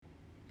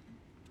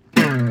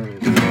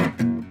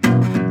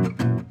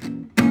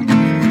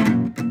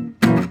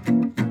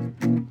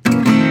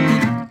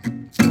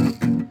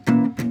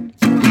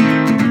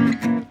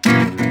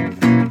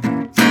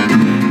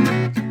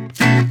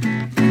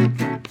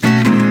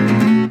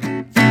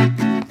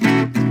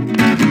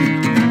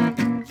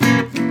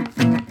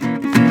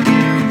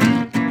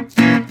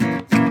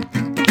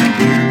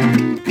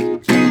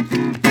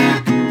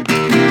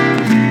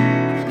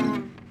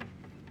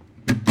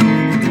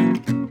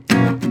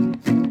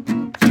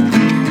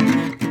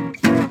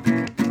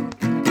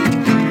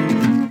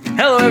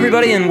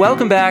everybody, and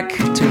welcome back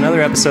to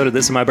another episode of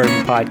This Is My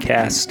Bourbon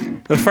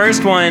Podcast. The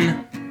first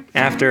one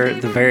after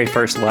the very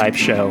first live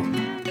show,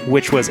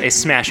 which was a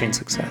smashing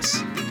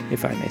success,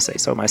 if I may say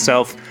so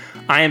myself.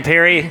 I am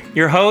Perry,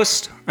 your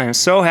host. I am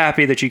so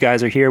happy that you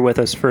guys are here with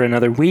us for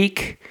another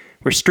week.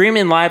 We're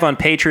streaming live on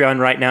Patreon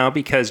right now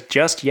because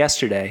just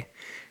yesterday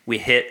we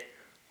hit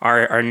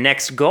our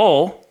next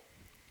goal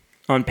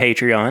on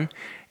Patreon.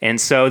 And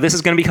so this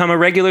is going to become a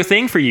regular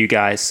thing for you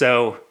guys.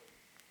 So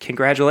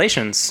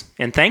congratulations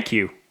and thank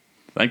you.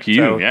 Thank you.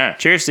 So, yeah.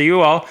 Cheers to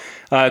you all.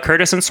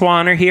 Curtis and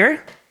Swan are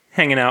here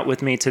hanging out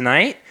with me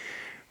tonight.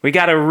 We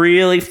got a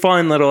really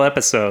fun little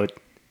episode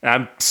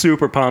I'm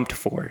super pumped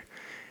for.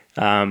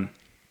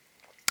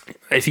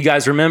 If you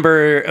guys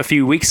remember a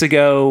few weeks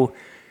ago,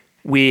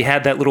 we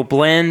had that little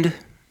blend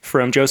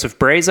from Joseph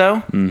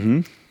Brazo,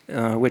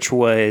 which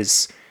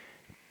was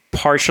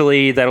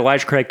partially that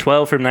Elijah Craig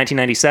 12 from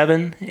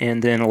 1997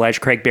 and then Elijah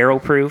Craig Barrel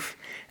Proof.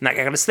 And that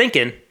got us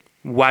thinking,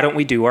 why don't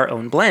we do our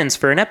own blends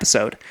for an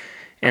episode?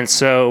 And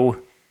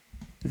so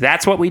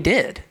that's what we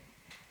did.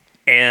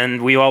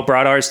 And we all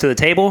brought ours to the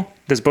table.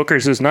 This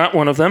Booker's is not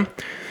one of them.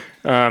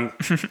 I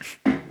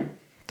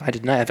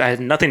had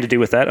nothing to do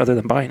with that other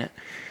than buying it.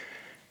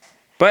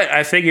 But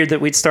I figured that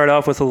we'd start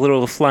off with a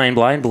little Flying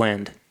Blind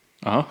blend.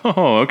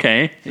 Oh,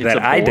 okay.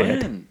 That I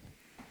did.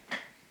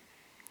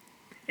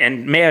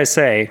 And may I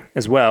say,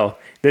 as well,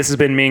 this has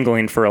been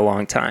mingling for a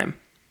long time.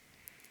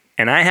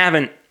 And I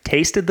haven't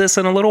tasted this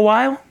in a little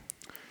while.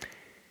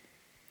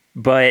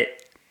 But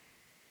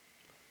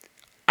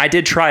I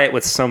did try it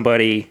with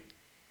somebody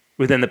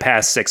within the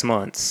past 6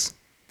 months.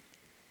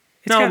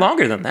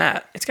 Longer than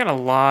that. It's got a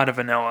lot of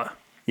vanilla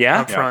Yeah?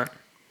 up front.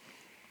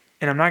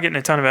 And I'm not getting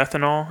a ton of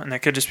ethanol, and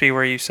that could just be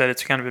where you said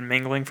it's kind of been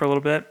mingling for a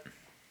little bit.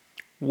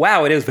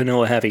 Wow, it is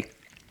vanilla heavy.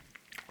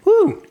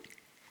 Woo!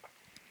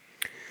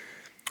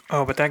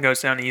 Oh, but that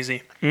goes down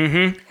easy.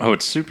 Mm-hmm. Oh,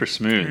 it's super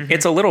smooth. Mm-hmm.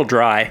 It's a little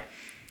dry.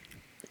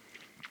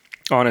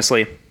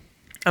 Honestly.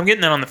 I'm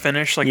getting that on the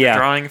finish, like the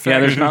drying effect. Yeah,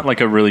 there's not like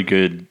a really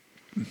good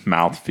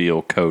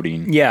mouthfeel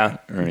coating. Yeah,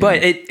 or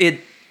but it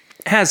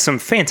has some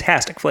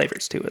fantastic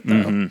flavors to it,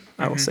 though.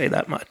 Mm-hmm. I will say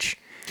that much.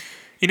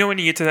 You know when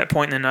you get to that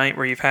point in the night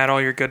where you've had all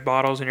your good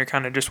bottles and you're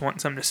kind of just wanting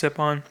something to sip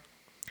on?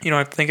 You don't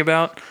have to think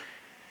about?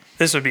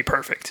 This would be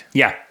perfect.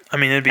 Yeah. I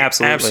mean, it'd be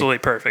absolutely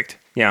perfect.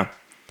 Yeah.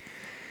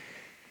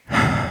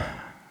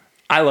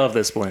 I love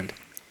this blend.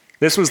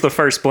 This was the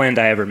first blend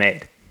I ever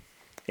made.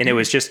 And it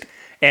was just...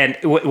 And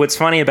what's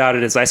funny about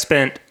it is I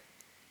spent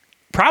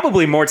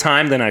probably more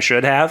time than I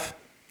should have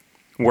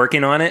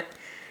working on it.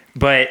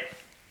 But,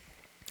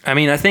 I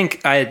mean, I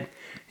think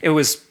it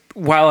was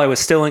while I was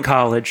still in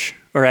college,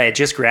 or I had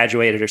just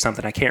graduated or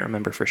something. I can't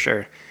remember for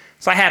sure.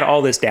 So I had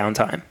all this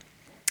downtime.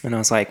 And I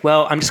was like,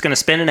 well, I'm just going to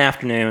spend an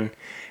afternoon,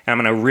 and I'm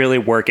going to really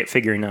work at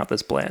figuring out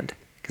this blend.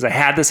 Because I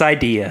had this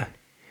idea,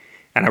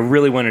 and I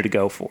really wanted to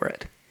go for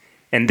it.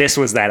 And this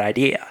was that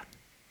idea.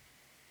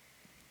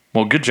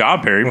 Well, good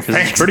job, Perry, because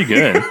it's pretty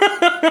good. Do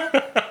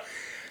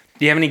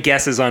you have any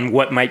guesses on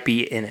what might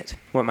be in it?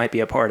 What might be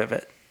a part of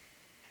it?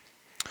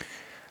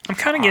 I'm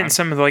kind of getting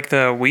some of like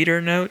the weeder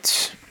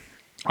notes.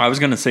 I was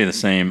going to say the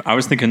same. I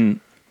was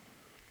thinking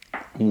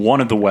one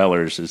of the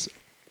Wellers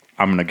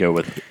I'm going to go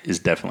with is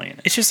definitely in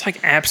it. It's just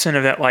like absent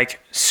of that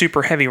like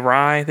super heavy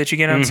rye that you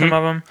get on some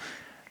of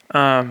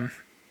them.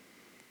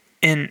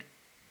 And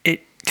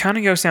it kind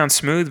of goes down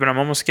smooth, but I'm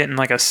almost getting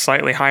like a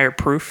slightly higher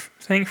proof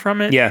thing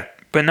from it. Yeah.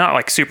 But not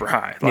like super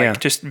high, like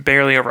just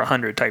barely over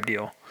 100 type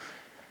deal.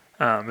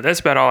 But that's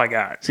about all I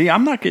got. See,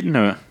 I'm not getting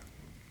a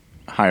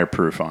higher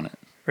proof on it.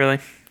 Really?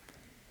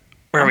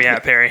 Where are we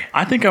at, Perry?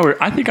 I think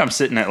I'm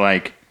sitting at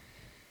like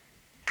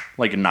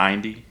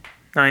 90.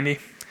 90?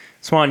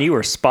 Swan, you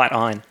were spot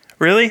on.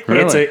 Really?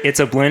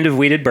 It's a blend of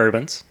wheated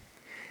bourbons.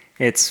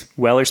 It's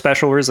Weller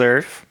Special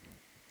Reserve,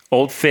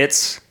 Old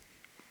Fitz,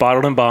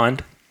 Bottled and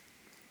Bond,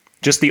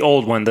 just the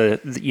old one, the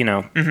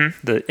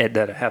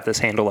that have this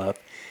handle up,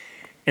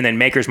 and then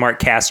Maker's Mark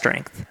Cask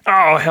Strength.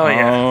 Oh, hell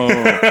yeah.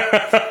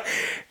 Oh.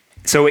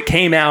 So it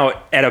came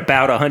out at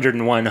about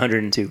 101,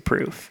 102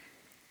 proof.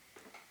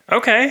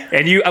 Okay.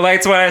 And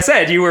that's what I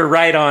said. You were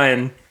right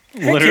on.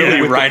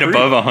 Literally right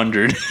above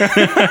 100.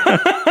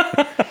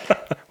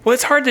 Well,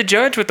 it's hard to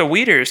judge with the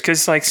weeders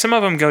because like some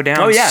of them go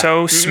down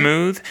so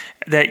smooth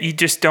that you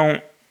just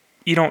don't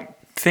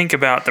think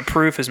about the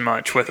proof as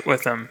much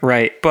with them.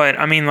 Right. But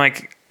I mean,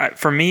 like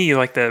for me,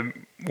 like the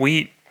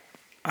wheat,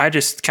 I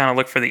just kind of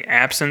look for the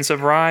absence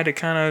of rye to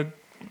kind of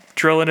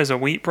drill it as a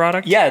wheat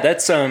product. Yeah,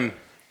 that's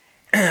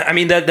I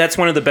mean that's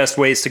one of the best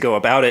ways to go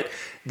about it.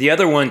 The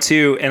other one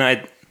too, and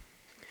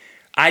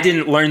I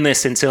didn't learn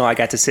this until I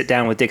got to sit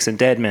down with Dixon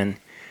Deadman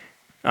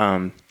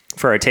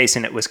for our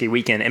tasting at Whiskey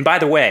Weekend. And by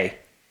the way,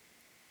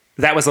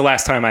 that was the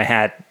last time I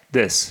had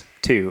this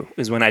too,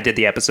 is when I did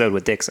the episode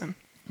with Dixon.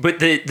 But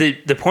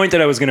the point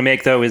that I was going to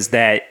make though is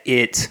that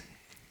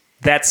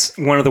that's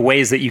one of the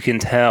ways that you can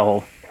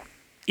tell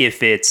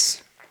if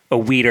it's a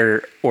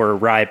wheater or a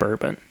rye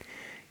bourbon,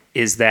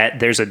 is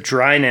that there's a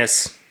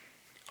dryness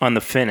on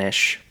the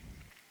finish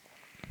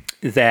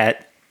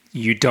that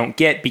you don't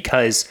get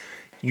because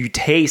you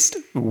taste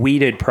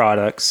wheated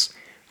products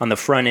on the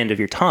front end of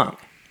your tongue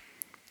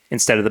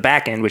instead of the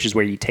back end, which is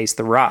where you taste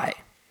the rye.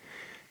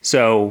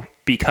 So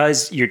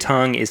because your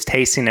tongue is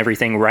tasting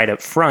everything right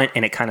up front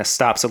and it kind of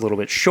stops a little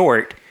bit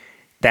short,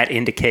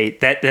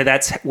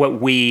 that's what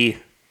we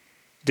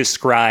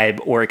describe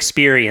or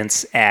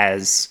experience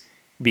as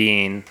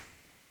being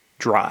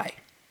dry.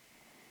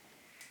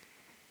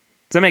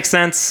 Does that make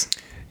sense?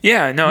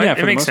 Yeah, no, Yeah, it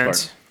for the makes most part.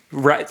 sense.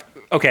 Right.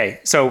 Okay.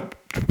 So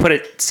to put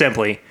it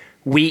simply,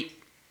 wheat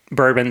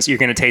bourbons, you're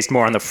going to taste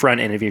more on the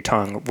front end of your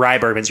tongue. Rye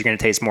bourbons, you're going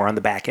to taste more on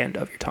the back end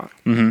of your tongue.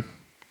 Mm-hmm.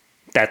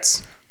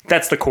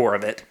 That's the core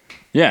of it.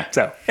 Yeah.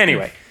 So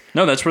anyway,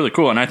 No, that's really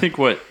cool. And I think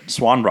what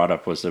Swan brought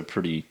up was a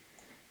pretty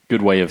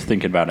good way of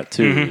thinking about it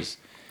too, is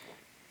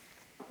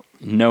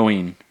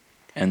knowing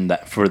and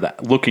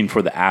looking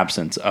for the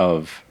absence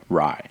of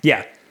rye.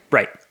 yeah,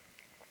 right.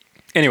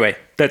 Anyway,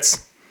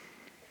 that's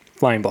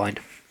flying blind.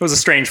 It was a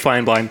strange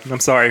flying blind. I'm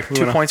sorry.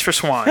 2 points for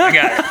Swan. I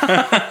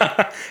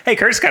got it. Hey,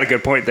 Curtis got a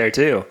good point there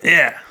too.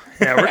 Yeah,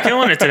 we're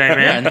killing it today,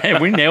 man. And hey,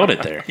 we nailed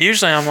it there.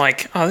 Usually I'm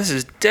like, oh, this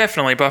is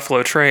definitely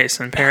Buffalo Trace.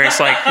 And Perry's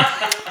like,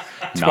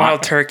 it's Not.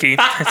 Wild Turkey.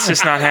 It's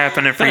just not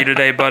happening for you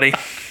today, buddy.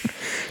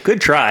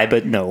 Good try,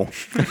 but no.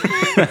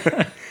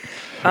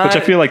 Which I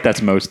feel like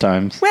that's most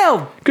times.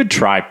 Well, Good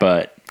try,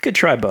 but good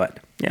try, bud.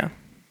 Yeah.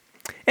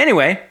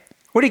 Anyway,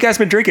 what have you guys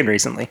been drinking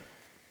recently?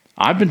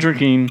 I've been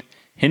drinking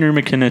Henry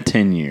McKenna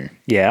 10-year,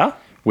 Yeah.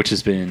 which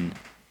has been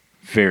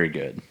very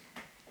good.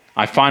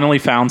 I finally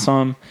found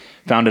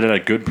it at a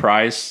good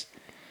price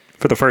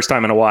For the first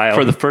time in a while.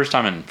 for the first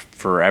time in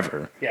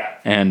forever. Yeah.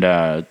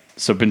 And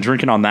so been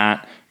drinking on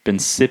that, been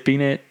sipping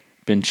it,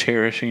 been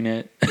cherishing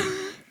it,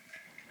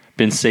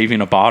 been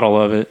saving a bottle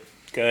of it.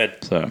 Good.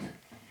 So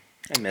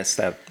I miss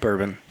that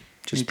bourbon.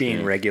 Just Me being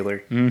too. regular.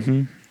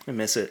 Mm-hmm. I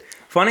miss it.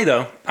 Funny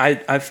though,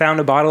 I found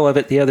a bottle of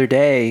it the other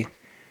day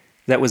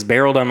that was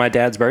barreled on my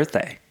dad's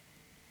birthday.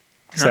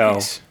 So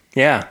Nice.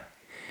 yeah.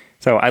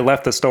 So I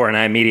left the store and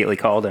I immediately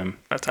called him.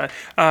 That's tight.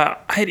 I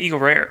had Eagle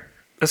Rare.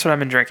 That's what I've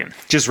been drinking.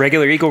 Just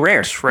regular Eagle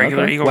Rare. Just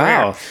regular Okay. Eagle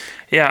Wow. Rare.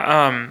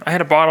 Yeah, I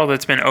had a bottle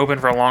that's been open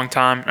for a long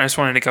time. I just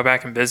wanted to go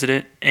back and visit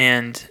it,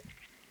 and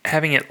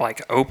having it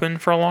like open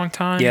for a long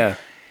time, Yeah.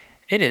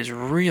 it has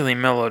really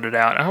mellowed it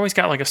out. I always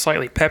got like a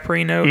slightly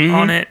peppery note Mm-hmm.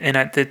 on it, and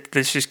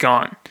that's just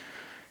gone.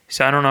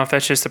 So I don't know if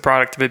that's just the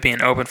product of it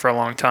being open for a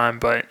long time,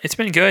 but it's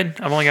been good.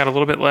 I've only got a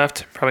little bit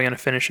left. Probably going to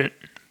finish it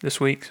this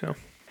week. So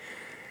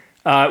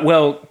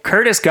Well,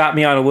 Curtis got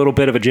me on a little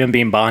bit of a Jim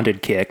Beam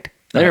Bonded kick.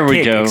 There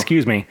we go.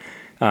 Excuse me.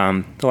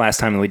 The last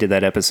time that we did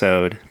that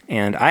episode.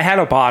 And I had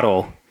a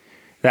bottle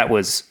that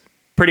was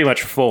pretty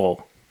much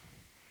full.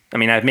 I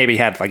mean, I've maybe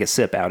had like a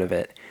sip out of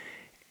it.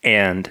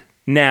 And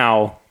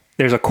now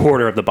there's a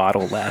quarter of the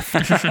bottle left.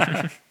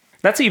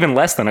 That's even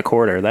less than a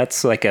quarter.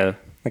 That's like a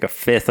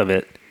fifth of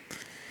it.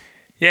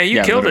 yeah, you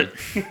Yeah, killed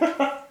literally.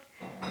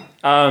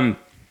 it.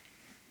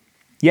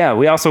 Yeah,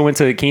 we also went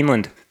to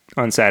Keeneland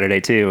on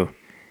Saturday too.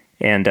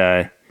 And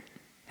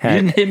you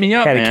didn't hit me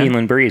up, had man. a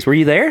Keeneland breeze. Were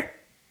you there?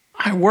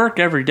 I work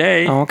every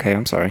day. Oh, okay.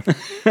 I'm sorry.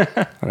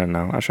 I don't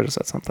know. I should have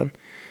said something.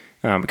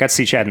 Got to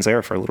see Chad and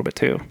Sarah for a little bit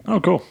too. Oh,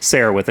 cool.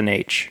 Sarah with an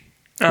H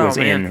Oh, was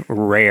man. in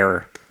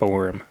rare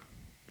form.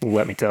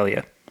 Let me tell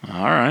you.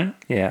 All right.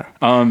 Yeah.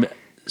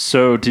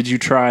 So did you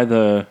try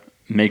the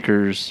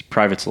Maker's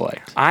Private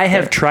Select? I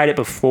have tried it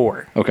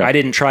before. Okay. I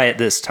didn't try it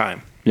this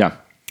time. Yeah.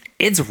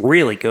 It's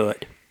really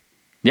good.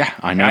 Yeah,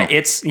 I know.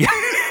 It's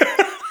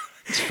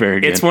It's very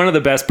good. it's one of the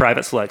best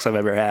private selects I've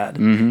ever had.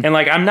 Mm-hmm. And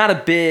like I'm not a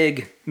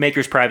big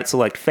Maker's Private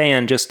Select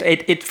fan. Just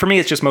it for me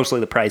it's just mostly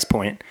the price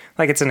point.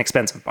 Like it's an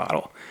expensive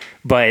bottle.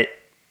 But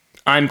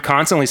I'm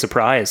constantly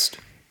surprised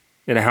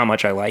at how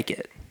much I like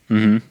it.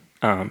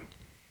 Mm-hmm.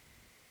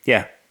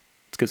 Yeah.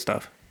 It's good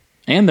stuff.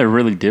 And they're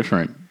really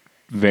different,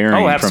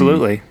 varying Oh,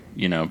 absolutely. from,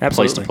 place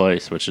Absolutely. to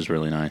place, which is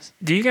really nice.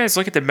 Do you guys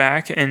look at the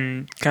back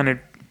and kind of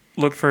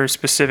look for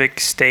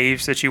specific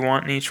staves that you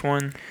want in each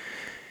one?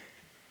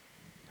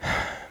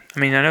 I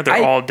mean, I know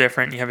they're all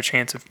different. You have a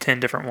chance of 10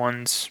 different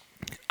ones.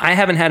 I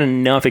haven't had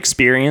enough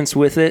experience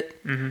with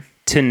it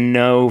to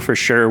know for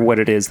sure what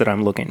it is that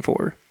I'm looking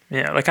for.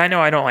 Yeah, like I know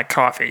I don't like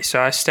coffee,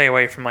 so I stay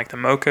away from like the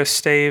mocha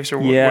staves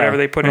or Yeah. whatever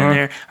they put in Uh-huh.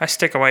 there. I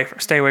stay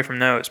away from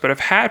those. But I've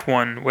had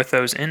one with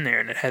those in there,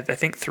 and it had I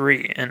think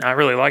 3, and I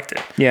really liked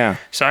it. Yeah.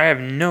 So I have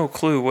no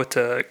clue what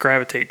to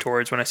gravitate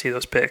towards when I see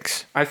those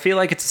picks. I feel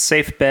like it's a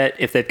safe bet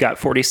if they've got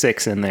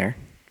 46 in there,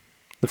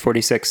 the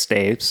 46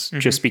 staves,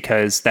 just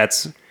because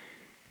that's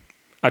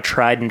a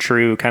tried and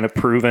true kind of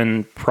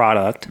proven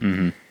product.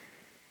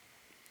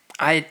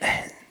 I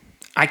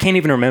can't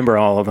even remember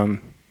all of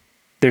them.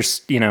 There's,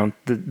 the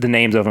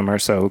names of them are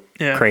so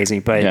Yeah. crazy,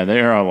 but Yeah, they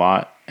are a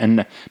lot.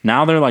 And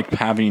now they're like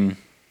having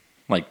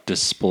like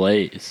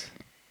displays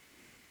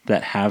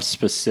that have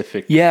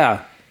specific,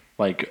 yeah.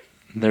 like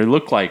they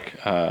look like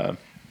the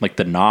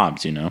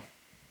knobs,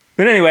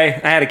 But anyway,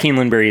 I had a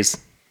Keeneland Breeze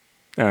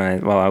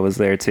while I was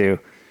there too.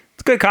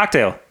 It's a good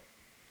cocktail.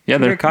 Yeah,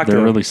 Good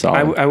they're really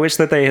solid. I wish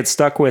that they had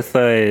stuck with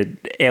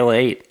Ale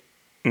 8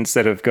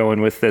 instead of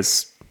going with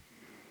this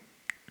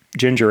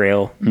ginger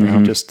ale,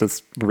 just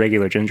this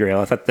regular ginger ale.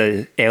 I thought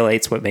the ale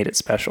 8's what made it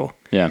special.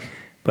 Yeah.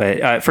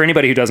 But for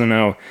anybody who doesn't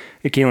know,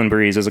 the Keeneland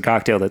Breeze is a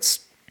cocktail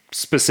that's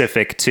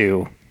specific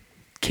to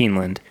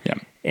Keeneland. Yeah.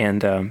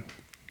 And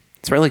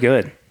it's really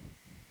good.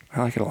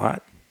 I like it a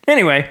lot.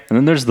 Anyway. And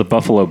then there's the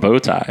Buffalo Bow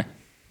Tie.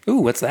 Ooh,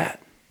 what's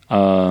that?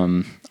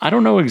 I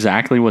don't know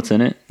exactly what's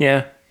in it.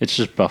 Yeah. It's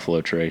just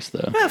Buffalo Trace,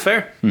 though. Yeah,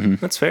 fair.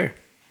 That's fair.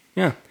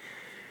 Yeah.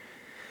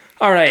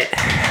 All right.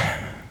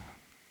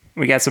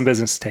 We got some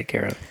business to take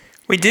care of.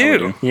 We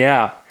do.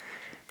 Yeah.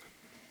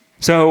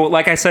 So,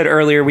 like I said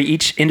earlier, we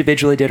each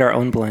individually did our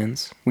own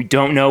blends. We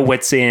don't know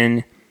what's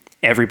in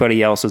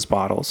everybody else's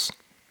bottles.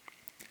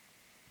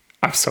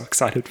 I'm so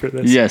excited for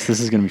this. Yes, this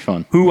is going to be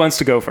fun. Who wants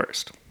to go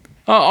first?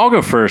 I'll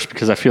go first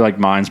because I feel like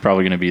mine's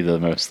probably going to be the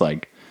most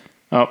like,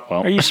 oh,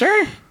 well. Are you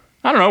sure?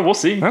 I don't know. We'll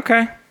see.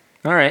 Okay.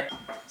 All right.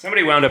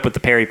 Somebody wound up with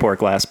the Perry Pour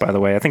glass, by the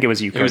way. I think it was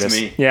you, was Curtis.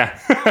 me. Yeah.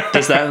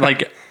 Does that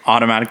like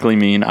automatically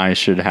mean I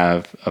should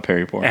have a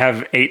Perry Pour?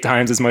 Have 8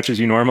 times as much as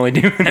you normally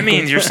do. That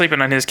means you're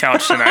sleeping on his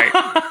couch tonight.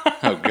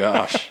 Oh,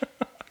 gosh.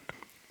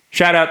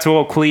 Shout out to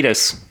old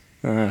Cletus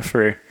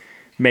for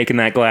making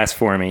that glass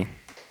for me.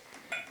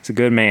 He's a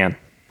good man.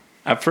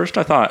 At first,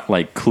 I thought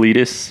like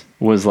Cletus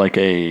was like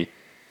a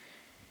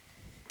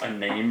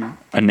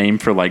name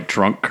for like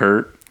drunk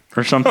Kurt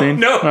or something.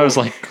 No. And I was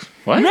like,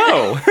 what?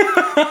 No.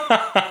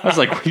 I was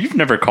like, you've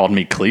never called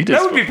me Cletus.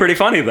 That would be pretty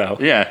funny, though.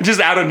 Yeah.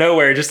 Just out of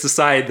nowhere, just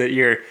decide that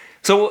you're...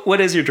 So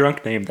what is your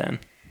drunk name, then?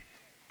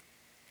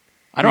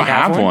 I don't You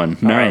have one.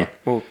 No. All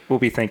right. We'll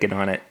be thinking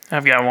on it.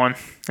 I've got one.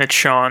 It's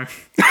Sean.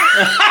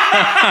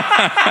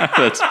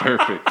 That's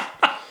perfect.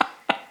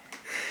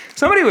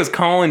 Somebody was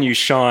calling you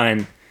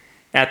Sean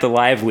at the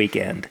live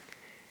weekend.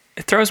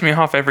 It throws me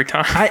off every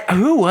time.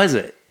 Who was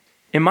it?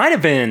 It might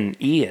have been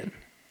Ian.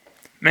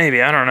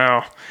 Maybe, I don't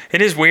know.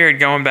 It is weird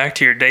going back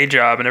to your day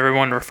job and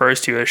everyone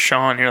refers to you as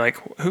Sean. You're like,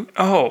 who?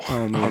 Oh,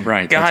 All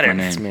right. Got that's it.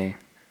 my It's name.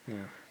 me.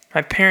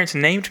 my parents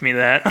named me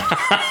that.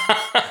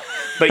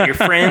 But your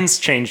friends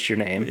changed your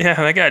name. Yeah,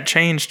 that got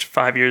changed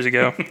 5 years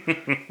ago.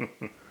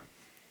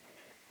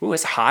 Ooh,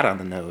 it's hot on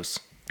the nose.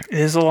 It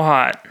is a little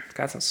hot. It's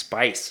got some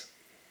spice.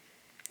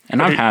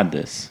 And I've had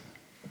this.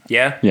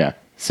 Yeah? Yeah.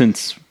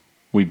 Since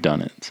we've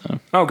done it. So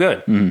Oh,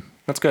 good.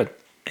 That's good.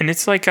 And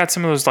it's like got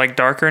some of those like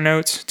darker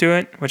notes to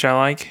it, which I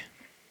like.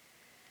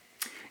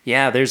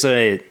 Yeah, there's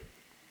a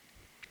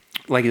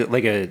like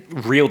a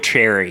real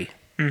cherry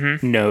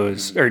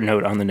nose or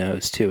note on the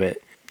nose to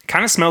it.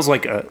 Kind of smells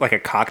like a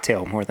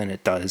cocktail more than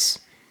it does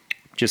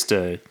just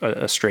a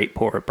straight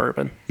pour of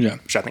bourbon. Yeah.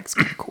 Which I think is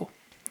kind of cool.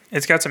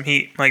 It's got some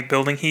heat, like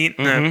building heat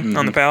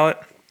on the palate.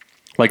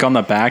 like on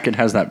the back, it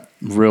has that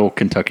real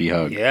Kentucky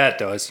hug. Yeah, it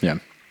does. Yeah.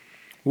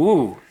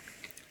 Ooh.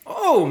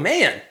 Oh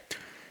man,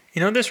 You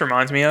know what this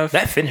reminds me of?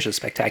 that finish is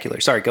spectacular.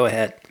 Sorry, go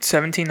ahead.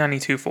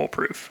 1792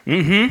 Foolproof.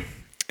 Mm-hmm.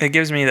 It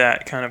gives me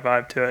that kind of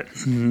vibe to it.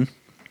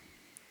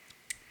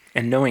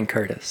 And knowing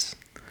Curtis.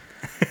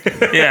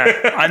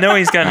 Yeah, I know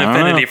he's got an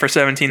affinity for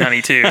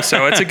 1792,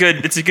 so it's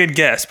a good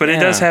guess. But it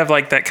does Yeah. have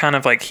like that kind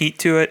of like heat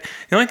to it.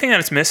 The only thing that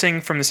it's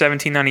missing from the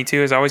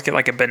 1792 is I always get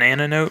like a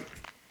banana note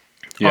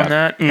Yeah. on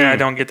that, and I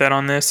don't get that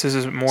on this. This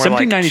is more like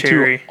 1792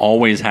 cherry.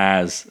 always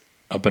has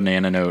a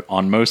banana note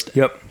on most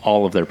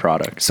all of their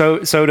products. So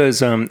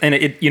does and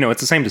it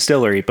it's the same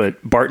distillery, but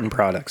Barton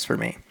products for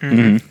me.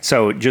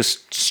 So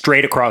just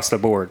straight across the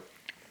board,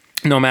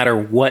 no matter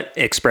what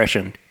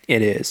expression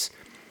it is,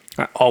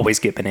 I always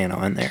get banana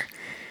on there.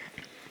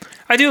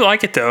 I do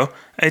like it though.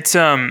 It's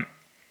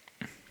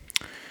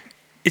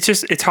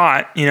it's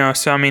hot,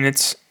 So I mean,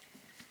 it's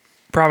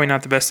probably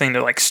not the best thing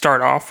to like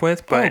start off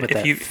with, but but if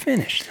that you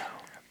finish though,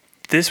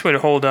 this would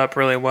hold up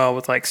really well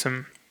with like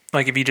some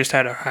like if you just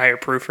had a higher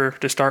proofer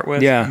to start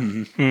with. yeah,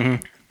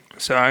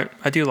 So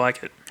I do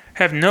like it.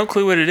 Have no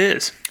clue what it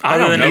is. I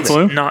Other don't than know it's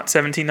clue. not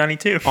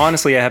 1792.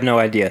 honestly, I have no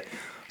idea.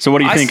 So what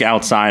do you I think s-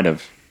 outside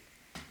of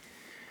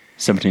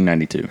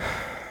 1792?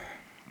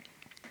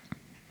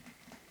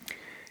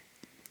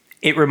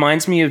 It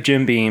reminds me of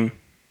Jim Beam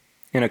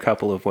in a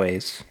couple of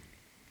ways.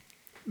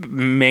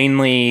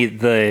 Mainly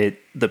the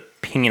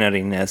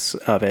peanuttiness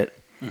of it.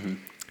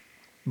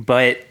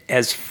 But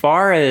as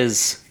far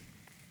as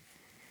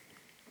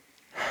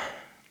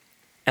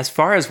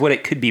what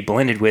it could be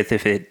blended with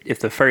if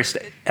the first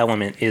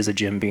element is a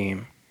Jim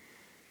Beam.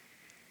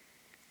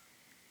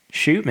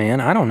 Shoot,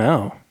 man, I don't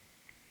know.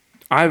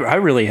 I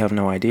really have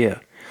no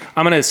idea.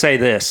 I'm going to say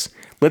this.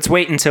 Let's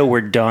wait until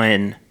we're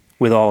done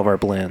with all of our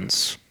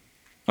blends.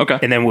 Okay.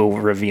 And then we'll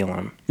reveal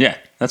them Yeah,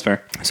 that's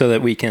fair. so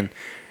that we can.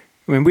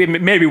 I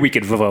mean, maybe we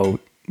could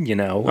vote,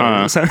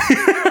 or something.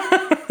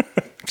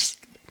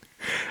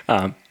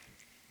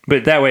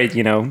 But that way,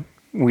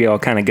 we all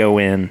kind of go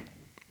in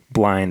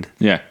blind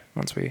Yeah.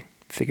 once we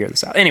figure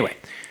this out. Anyway.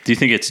 Do you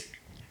think it's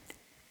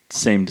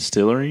same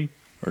distillery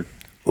or?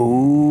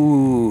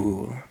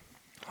 Ooh.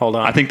 Hold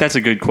on. I think that's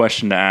a good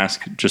question to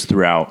ask just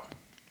throughout.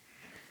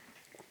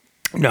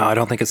 No, I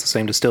don't think it's the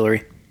same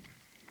distillery.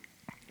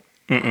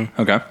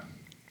 Okay.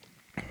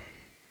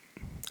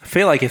 I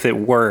feel like if it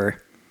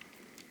were,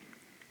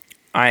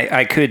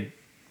 I could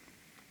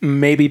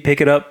maybe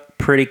pick it up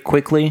pretty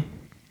quickly,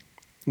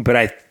 but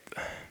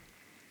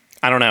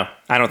I don't know.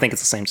 I don't think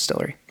it's the same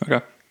distillery.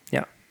 Okay.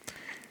 Yeah.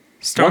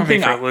 Still One me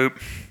thing for I- a loop.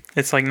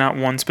 It's like not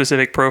one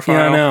specific profile.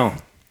 Yeah, I know.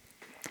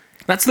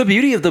 That's the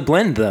beauty of the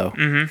blend, though,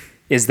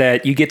 is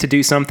that you get to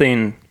do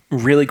something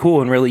really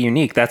cool and really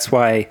unique. That's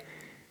why,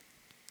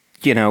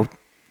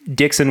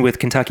 Dixon with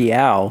Kentucky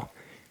Owl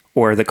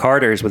or the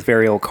Carters with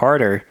Very Old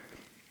Carter,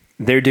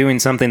 they're doing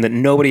something that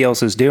nobody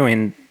else is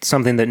doing,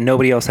 something that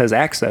nobody else has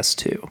access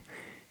to.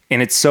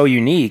 And it's so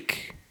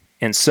unique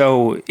and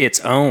so its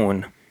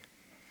own.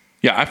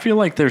 Yeah, I feel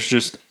like there's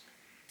just,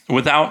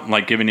 without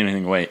like giving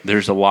anything away,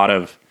 there's a lot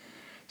of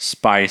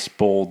spice,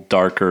 bold,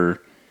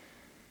 darker,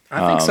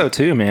 I think so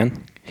too,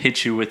 man.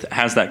 hit you with,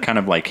 has that kind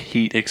of like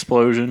heat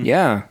explosion.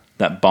 Yeah.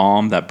 That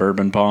bomb, that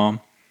bourbon bomb.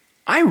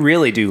 I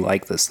really do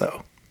like this,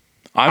 though.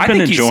 I've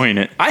been enjoying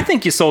it. I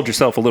think you sold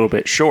yourself a little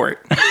bit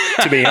short,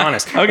 to be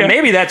honest. Okay. And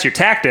maybe that's your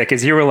tactic,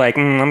 is you were like,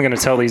 I'm going to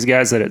tell these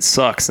guys that it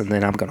sucks, and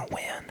then I'm going to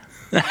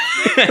win.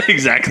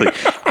 Exactly.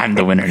 I'm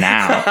the winner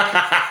now.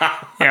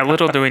 Yeah,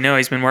 little do we know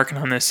he's been working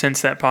on this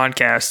since that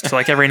podcast. So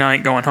like every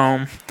night going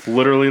home.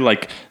 Literally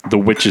like the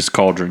witch's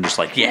cauldron, just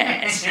like,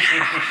 yes.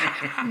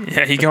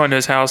 Yeah, he go into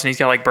his house and he's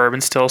got like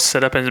bourbon still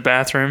sit up in his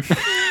bathroom.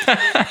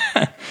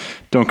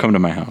 Don't come to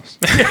my house.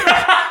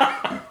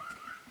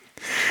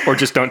 Or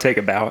just don't take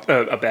a bath.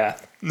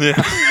 Yeah.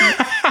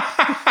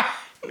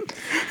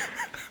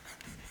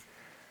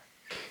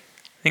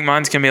 I think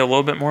mine's going to be a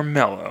little bit more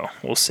mellow.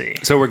 We'll see.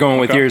 So we're going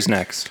with Okay. yours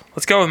next.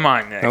 Let's go with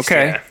mine next.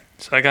 Okay. Yeah.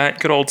 So I got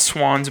good old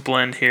Swan's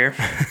blend here.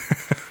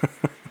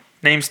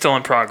 Name's still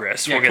in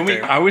progress. We'll get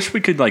there. I wish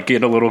we could like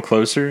get a little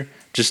closer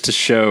just to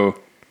show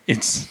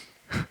it's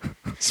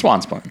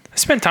Swan's blend. I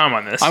spent time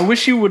on this. I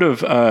wish you would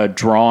have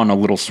drawn a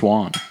little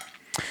swan.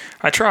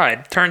 I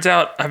tried. Turns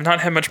out I've not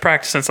had much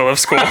practice since I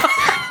left school.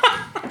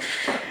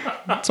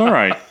 It's all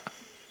right.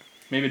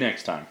 Maybe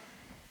next time.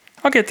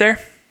 I'll get there.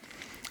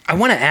 I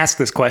want to ask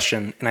this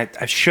question, and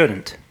I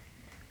shouldn't.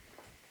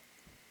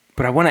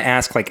 But I want to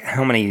ask, like,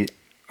 how many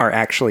are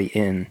actually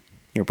in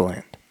your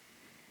blend?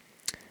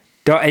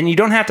 And you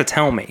don't have to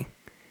tell me.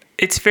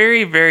 It's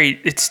very,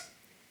 very,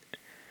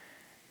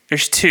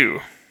 there's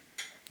two.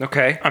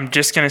 Okay. I'm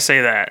just going to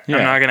say that. Yeah,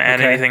 I'm not going to add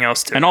okay. anything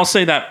else to And it. I'll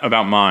say that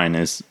about mine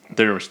is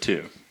there was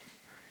 2.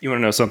 You want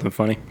to know something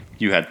funny?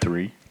 You had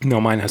 3. No,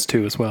 mine has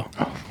 2 as well.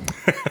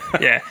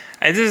 Yeah.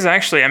 This is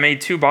actually, I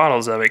made 2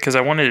 bottles of it because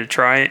I wanted to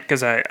try it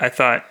because I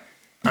thought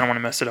I don't want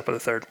to mess it up with a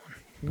third one.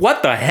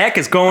 What the heck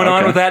is going on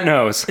Okay. with that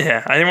nose?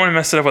 Yeah, I didn't want to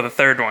mess it up with a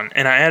third one.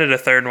 And I added a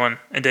third one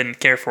and didn't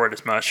care for it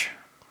as much.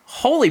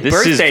 Holy This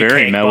birthday is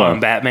very cake mellow. bomb,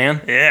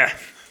 Batman. Yeah.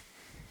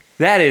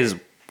 That is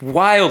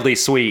wildly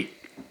sweet.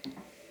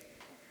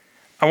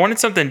 I wanted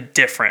something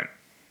different.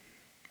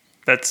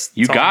 That's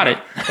You all got I'm it.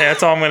 gonna- Yeah,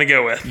 that's all I'm going to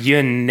go with.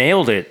 You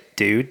nailed it,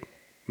 dude.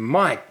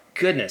 My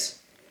goodness.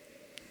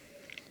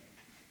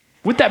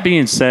 With that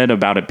being said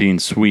about it being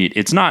sweet,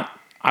 it's not,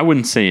 I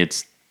wouldn't say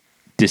it's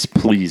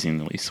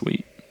displeasingly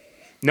sweet.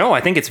 No,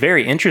 I think it's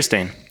very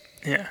interesting.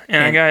 Yeah.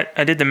 And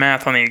I did the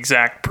math on the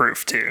exact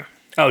proof too.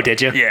 Oh,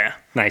 did you? Yeah.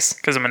 Nice.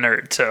 Because I'm a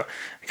nerd. So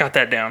I got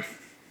that down.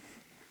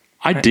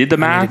 I did the I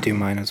math. need to do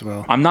mine as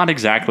well. I'm not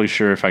exactly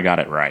sure if I got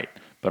it right,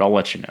 but I'll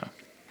let you know.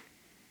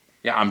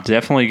 Yeah, I'm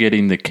definitely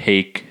getting the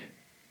cake,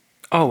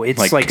 Oh, it's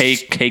like, like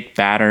cake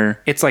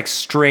batter. It's like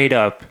straight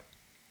up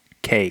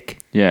cake.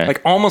 Yeah.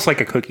 Like almost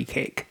like a cookie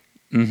cake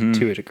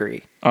to a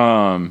degree.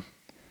 Kind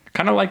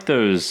of like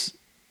those,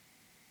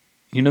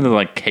 the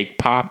like cake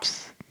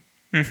pops.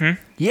 Yeah,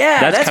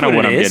 That's kind of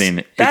what I'm getting.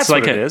 That's It's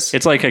like what it a, is.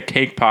 It's like a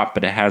cake pop,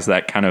 but it has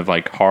that kind of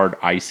like hard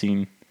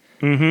icing.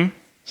 Mm-hmm.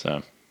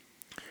 So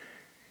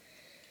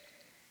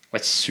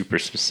that's super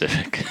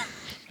specific.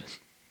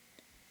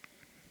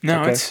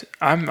 No, Okay.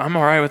 I'm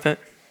all right with it.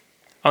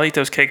 I'll eat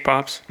those cake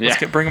pops. Yeah.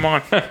 Bring them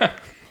on.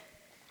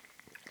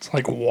 It's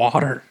like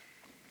water.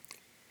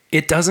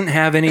 It doesn't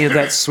have any of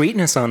that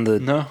sweetness on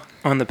the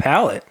on the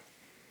palate.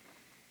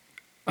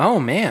 Oh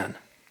man.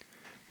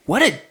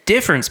 What a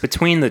difference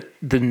between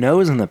the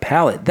nose and the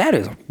palate. That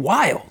is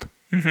wild.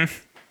 Mm-hmm.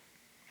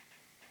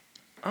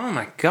 Oh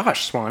my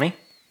gosh, Swanee.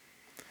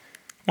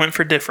 Went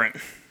for different.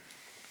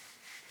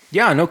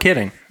 Yeah, no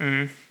kidding.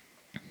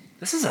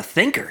 This is a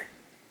thinker.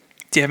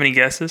 Do you have any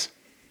guesses?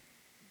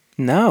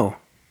 No,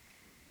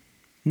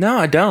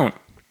 I don't.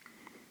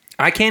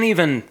 I can't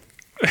even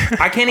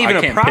I can't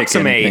pick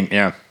approximate anything.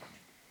 Yeah.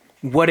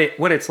 what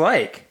it's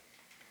like.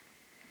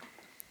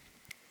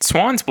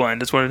 Swan's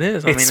blend is what it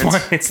is. It's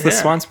the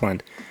yeah. Swan's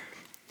blend.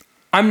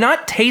 I'm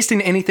not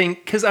tasting anything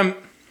because I'm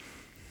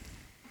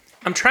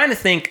trying to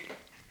think.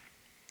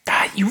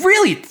 You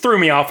really threw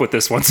me off with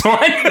this one, Swan.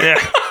 Yeah.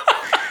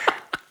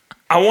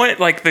 I want,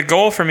 like, the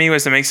goal for me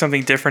was to make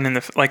something different in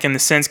the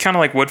sense, kind of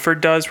like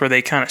Woodford does, where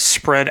they kind of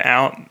spread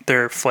out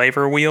their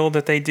flavor wheel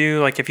that they do.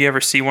 Like, if you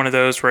ever see one of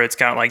those where it's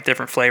got like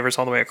different flavors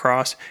all the way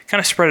across, kind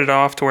of spread it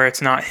off to where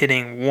it's not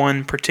hitting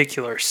one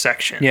particular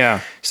section.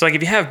 Yeah. So, like,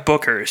 if you have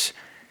Booker's,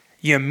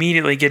 you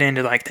immediately get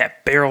into like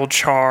that barrel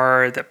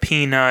char, the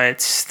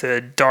peanuts,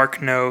 the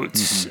dark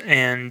notes,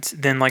 and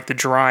then like the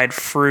dried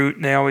fruit.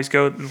 They always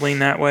go lean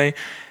that way.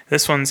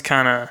 This one's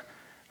kind of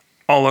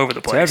all over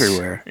the place. It's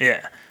everywhere.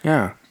 Yeah.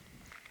 Yeah.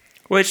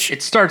 Which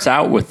It starts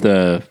out with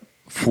the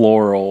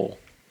floral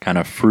kind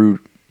of fruitiness.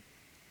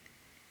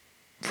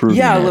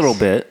 Yeah, a little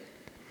bit.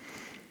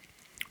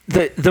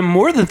 The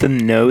more that the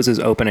nose is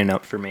opening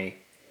up for me,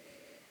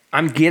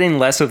 I'm getting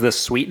less of the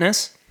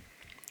sweetness.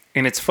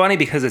 And it's funny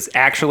because it's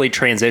actually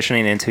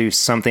transitioning into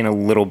something a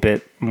little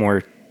bit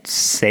more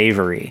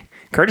savory.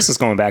 Curtis is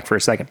going back for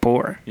a second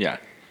pour. Yeah.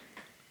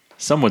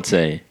 Some would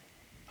say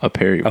a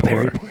Perry pour.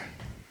 Perry pour.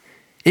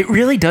 It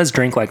really does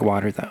drink like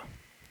water, though.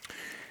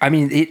 I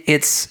mean,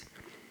 it's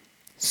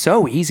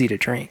so easy to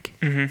drink.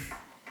 Mm-hmm.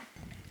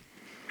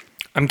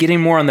 I'm getting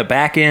more on the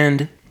back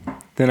end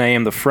than I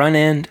am the front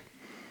end.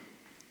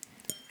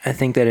 I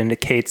think that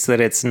indicates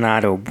that it's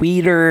not a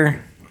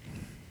weeder.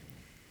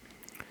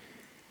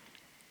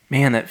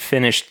 Man, that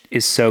finish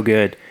is so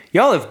good.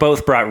 Y'all have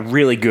both brought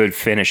really good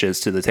finishes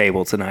to the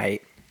table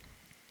tonight.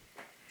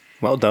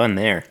 Well done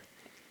there.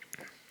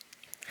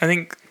 I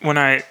think when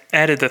I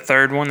added the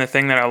third one, the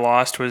thing that I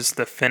lost was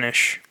the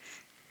finish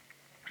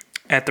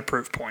at the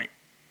proof point.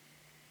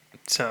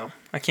 So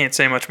I can't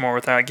say much more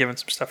without giving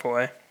some stuff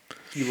away.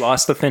 You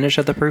lost the finish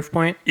at the proof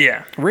point?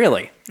 Yeah.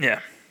 Really? Yeah.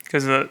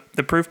 Because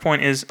the proof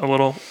point is a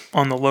little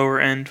on the lower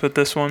end with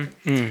this one.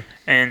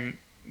 And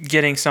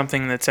getting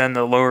something that's on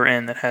the lower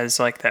end that has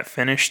like that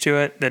finish to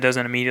it that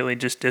doesn't immediately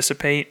just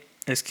dissipate,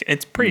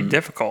 it's pretty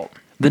difficult.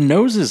 The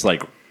nose is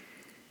like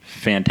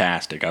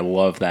fantastic. I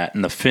love that.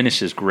 And the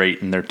finish is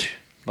great. And they're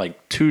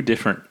two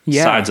different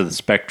sides of the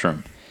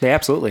spectrum. They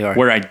absolutely are.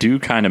 Where I do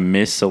kind of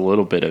miss a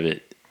little bit of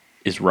it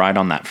is right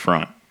on that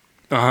front.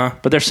 Uh-huh.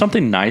 But there's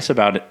something nice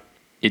about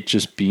it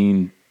just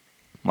being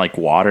like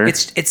water.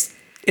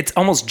 It's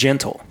almost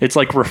gentle. It's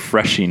like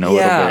refreshing a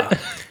little bit.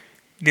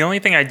 The only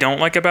thing I don't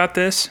like about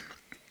this,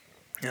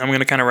 and I'm going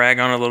to kind of rag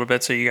on it a little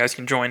bit so you guys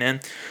can join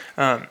in,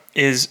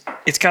 is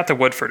it's got the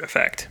Woodford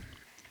effect.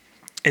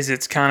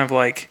 It's kind of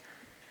like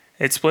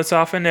it splits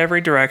off into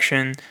every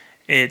direction.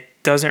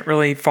 It doesn't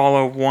really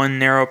follow one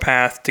narrow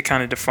path to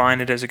kind of define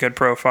it as a good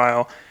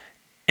profile.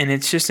 And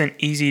it's just an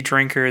easy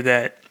drinker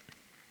that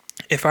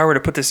if I were to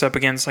put this up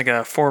against like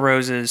a Four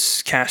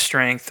Roses Cask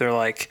Strength or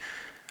like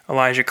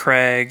Elijah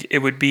Craig, it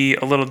would be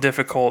a little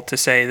difficult to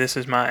say this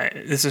is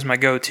my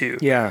go-to.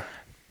 Yeah.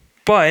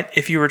 But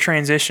if you were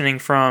transitioning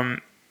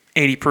from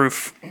 80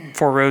 proof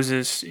Four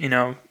Roses,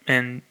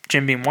 and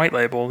Jim Beam White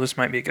Label, this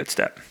might be a good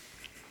step.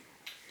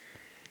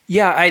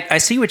 Yeah, I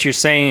see what you're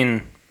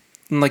saying.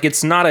 Like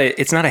it's not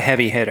a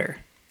heavy hitter.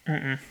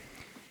 Mm-mm.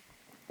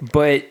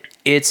 But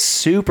it's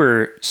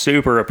super,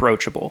 super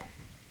approachable.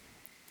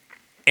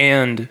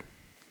 And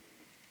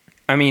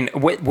I mean,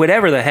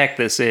 whatever the heck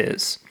this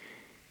is,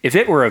 if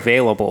it were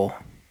available,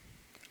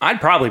 I'd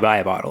probably buy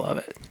a bottle of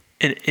it.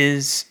 It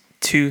is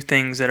two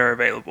things that are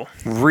available.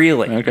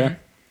 Really? Okay.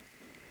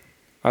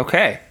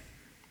 Okay.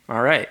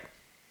 All right.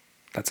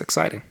 That's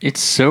exciting. It's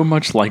so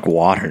much like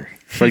water.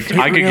 Like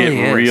I could really get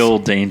is. real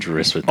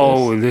dangerous with this.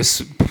 Oh,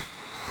 this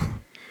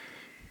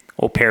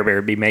old Pear Bear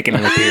would be making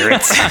an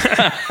appearance.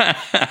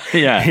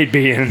 Yeah. He'd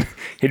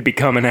be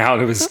coming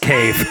out of his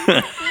cave.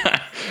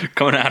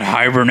 Coming out of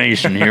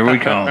hibernation. Here we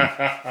come.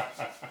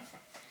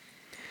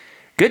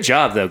 Good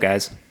job, though,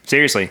 guys.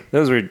 Seriously,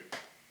 those were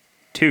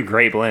two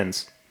great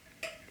blends,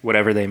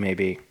 whatever they may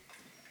be.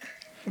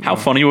 How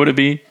funny would it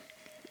be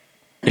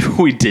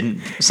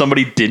if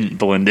somebody didn't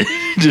blend it?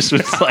 Just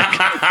was like,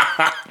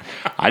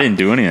 I didn't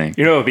do anything.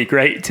 You know what would be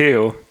great,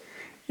 too,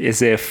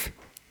 is if,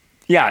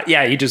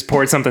 you just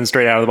poured something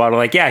straight out of the bottle.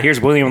 Like, here's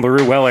William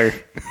LaRue Weller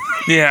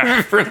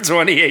Yeah. from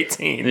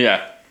 2018.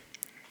 Yeah.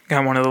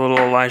 Got one of the little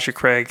Elijah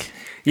Craig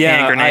Yeah,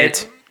 hand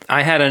grenades.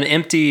 I had an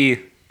empty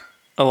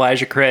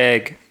Elijah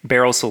Craig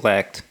Barrel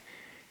Select,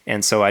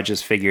 and so I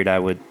just figured I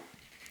would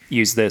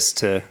use this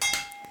to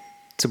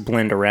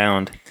blend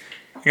around.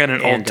 I got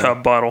an old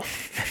tub bottle.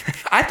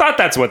 I thought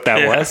that's what that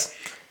Yeah. was.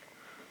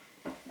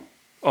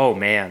 Oh,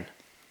 man.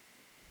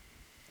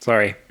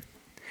 Sorry.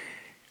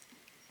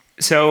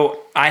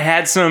 So I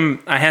had some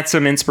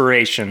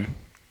inspiration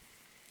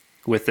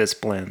with this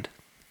blend.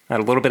 I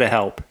had a little bit of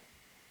help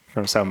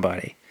from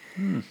somebody.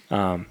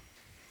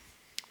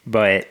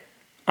 But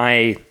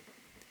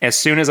as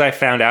soon as I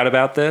found out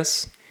about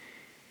this,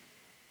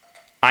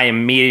 I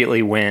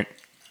immediately went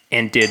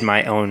and did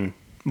my own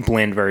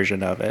blend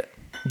version of it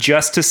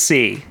just to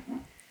see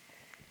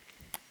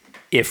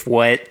if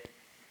what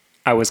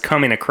I was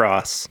coming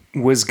across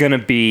was going to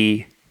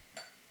be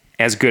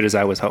as good as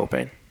I was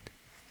hoping.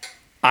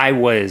 I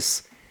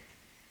was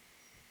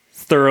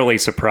thoroughly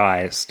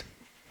surprised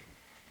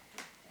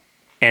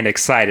and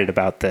excited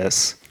about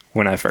this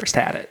when I first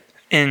had it.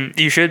 And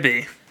you should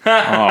be.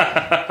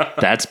 Oh,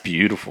 that's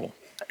beautiful.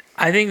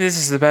 I think this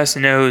is the best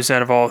nose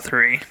out of all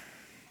three.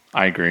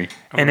 I agree.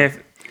 And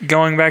if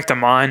going back to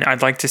mine,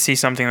 I'd like to see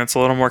something that's a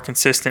little more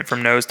consistent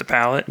from nose to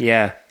palate.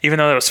 Yeah. Even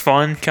though that was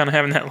fun, kind of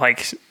having that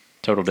like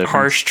Total difference.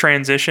 harsh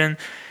transition.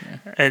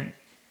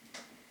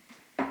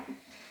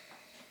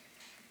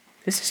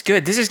 This is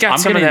good. This has got I'm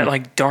some of getting- that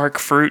like dark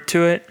fruit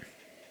to it.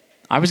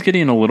 I was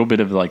getting a little bit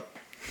of like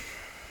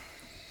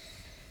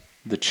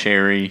the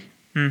cherry.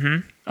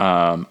 Mm-hmm.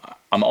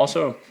 I'm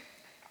also.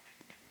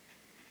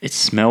 It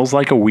smells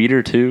like a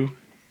weeder too,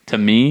 to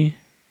me.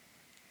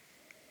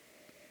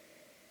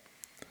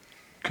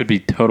 Could be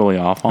totally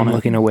off on I'm it.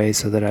 looking away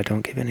so that I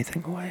don't give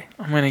anything away.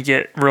 I'm gonna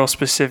get real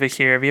specific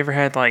here. Have you ever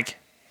had like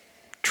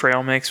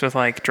trail mix with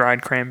like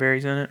dried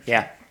cranberries in it?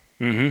 Yeah.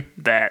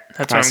 That's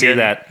what I I'm see getting.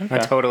 that. I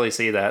Okay. totally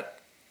see that.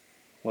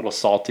 A little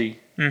salty.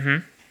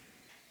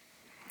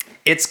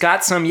 It's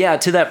got some,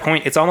 to that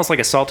point, it's almost like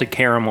a salted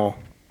caramel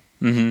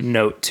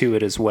note to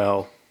it as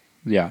well.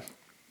 Yeah.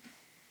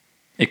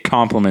 It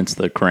complements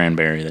the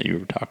cranberry that you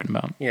were talking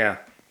about. Yeah,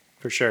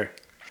 for sure.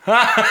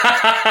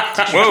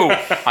 Whoa!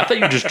 I thought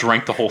you just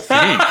drank the whole thing.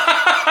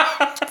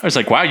 I was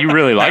like, wow, you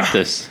really like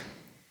this.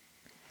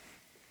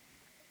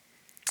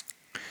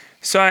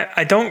 So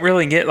I don't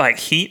really get like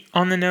heat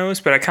on the nose,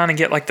 but I kind of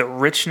get like the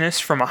richness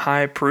from a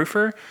high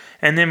proofer.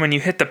 And then when you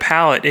hit the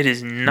palate, it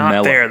is not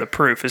Mellow. there. The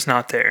proof is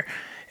not there.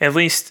 At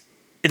least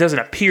it doesn't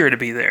appear to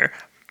be there.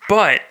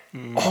 But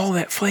all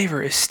that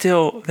flavor is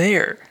still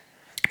there.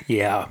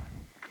 Yeah.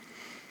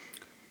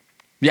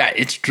 Yeah,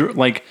 it's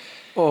like,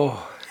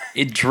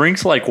 it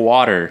drinks like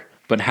water,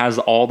 but has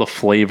all the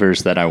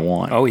flavors that I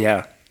want. Oh,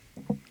 yeah.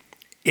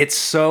 It's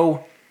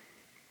so...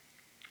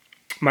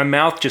 My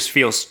mouth just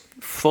feels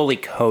fully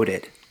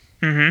coated,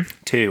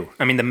 too.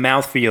 I mean, the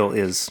mouthfeel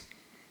is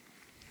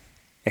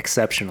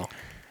exceptional.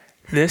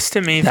 This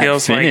to me That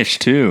feels finish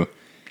too.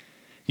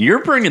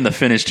 You're bringing the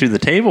finish to the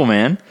table,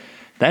 man.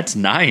 That's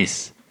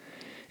nice.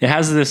 It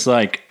has this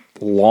like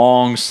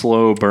long,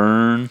 slow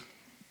burn.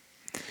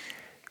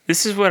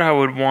 this is what I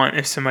would want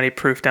if somebody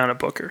proofed down a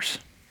Booker's.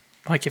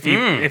 Like if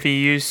you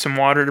use some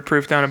water to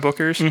proof down a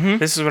Booker's,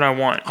 this is what I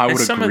want. I And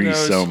would some of agree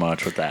those- so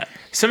much with that.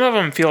 Some of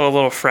them feel a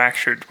little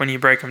fractured when you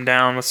break them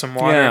down with some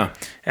water. Yeah.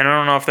 And I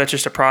don't know if that's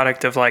just a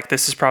product of like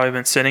this has probably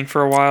been sitting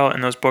for a while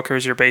and those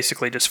Bookers are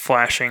basically just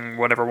flashing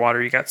whatever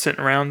water you got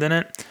sitting around in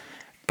it.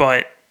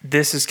 But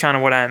this is kind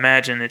of what I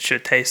imagine it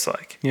should taste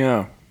like.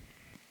 Yeah.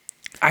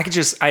 I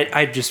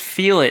just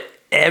feel it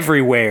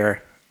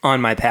everywhere on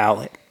my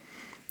palate.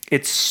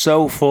 It's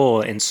so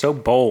full and so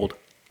bold.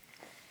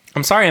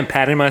 I'm sorry I'm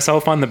patting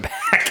myself on the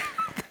back.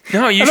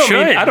 No, you I don't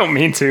should. I don't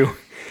mean to.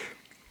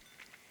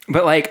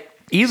 But like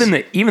even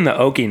the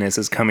oakiness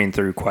is coming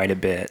through quite a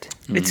bit.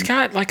 It's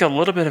got like a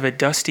little bit of a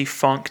dusty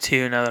funk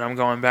too now that I'm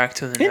going back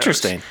to the notes.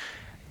 Interesting.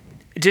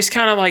 Just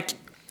kind of like,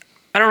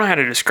 I don't know how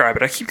to describe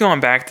it. I keep going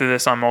back to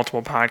this on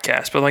multiple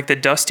podcasts, but like the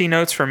dusty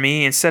notes for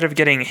me, instead of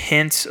getting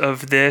hints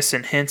of this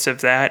and hints of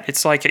that,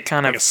 it's like it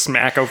kind Like a of,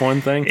 smack of one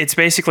thing. it's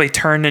basically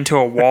turned into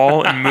a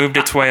wall and moved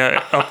its way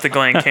up the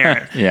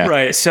Glencairn. Yeah.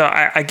 Right. So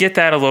I get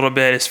that a little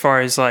bit as far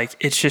as like,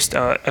 it's just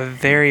a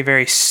very,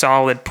 very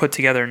solid put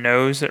together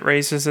nose that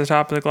raises the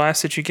top of the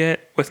glass that you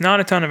get with not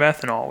a ton of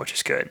ethanol, which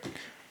is good.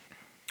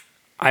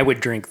 I would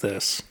drink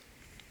this.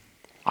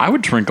 I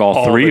would drink all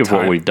all three the of what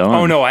time. we've done.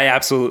 Oh no, I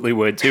absolutely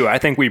would too. I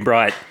think we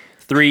brought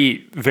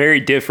 3 very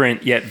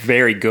different yet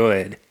very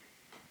good.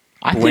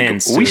 I think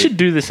blends we to should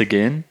do this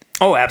again.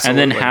 Oh,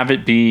 absolutely. And then have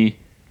it be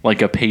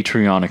like a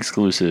Patreon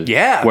exclusive.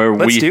 Yeah, Where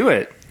let's we do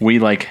it. We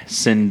like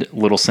send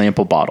little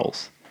sample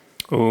bottles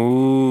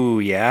Oh,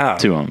 yeah.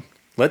 to them.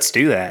 Let's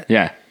do that.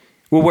 Yeah.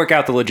 We'll work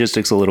out the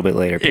logistics a little bit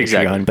later, Patreon,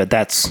 Exactly. but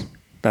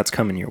that's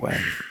coming your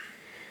way.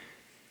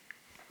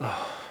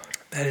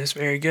 That is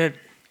very good.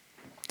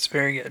 It's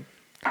very good.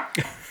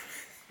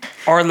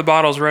 Are the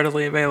bottles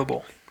readily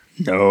available?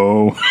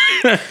 No.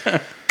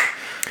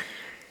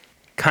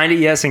 Kind of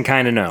yes and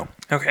kind of no.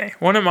 Okay.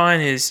 One of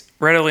mine is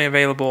readily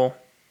available,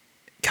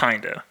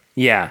 kinda.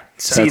 Yeah.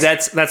 See,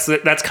 that's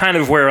kind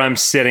of where I'm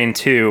sitting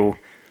too.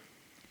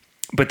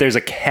 But there's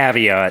a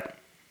caveat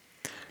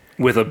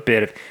with a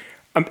bit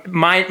of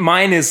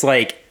mine is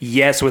like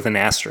yes with an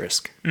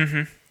asterisk,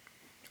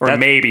 or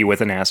maybe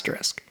with an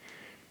asterisk.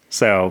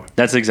 So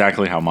That's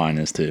exactly how mine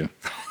is too.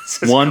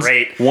 this is One's-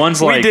 great.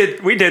 one's like-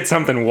 we did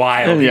something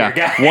wild. Here,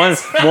 Yeah.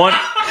 guys.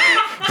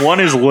 One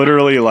is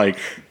literally like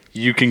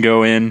you can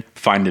go in,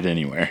 find it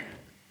anywhere.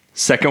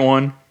 Second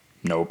one,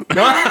 nope.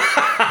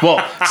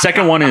 Well,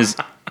 second one is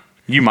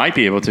you might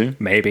be able to.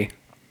 Maybe.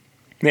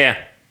 Yeah.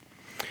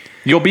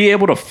 You'll be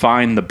able to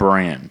find the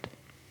brand.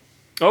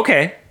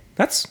 Okay.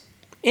 That's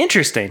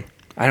interesting.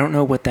 I don't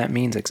know what that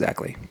means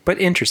exactly, but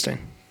interesting.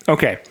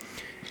 Okay.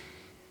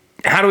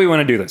 How do we want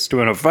to do this? Do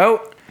we want to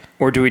vote,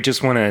 or do we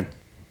just want to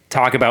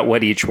talk about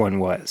what each one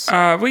was?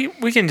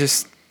 We can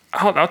just.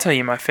 I'll tell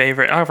you my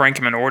favorite. I'll rank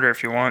them in order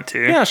if you want to.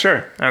 Yeah,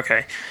 sure.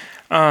 Okay.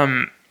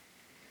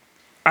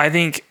 I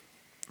think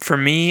for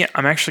me,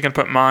 I'm actually gonna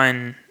put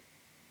mine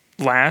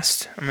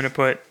last. I'm gonna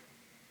put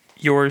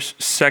yours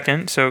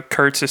second. So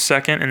Kurt's is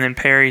second, and then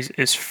Perry's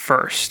is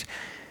first.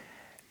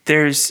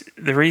 The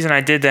reason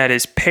I did that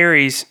is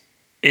Perry's.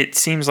 It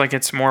seems like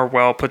it's more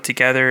well put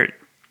together.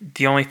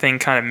 The only thing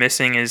kind of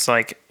missing is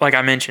like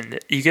I mentioned,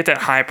 you get that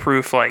high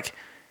proof like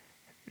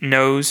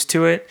nose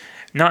to it,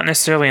 not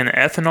necessarily in the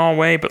ethanol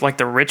way, but like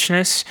the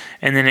richness,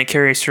 and then it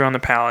carries through on the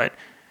palate.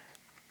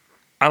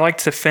 I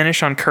liked the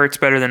finish on Kurt's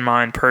better than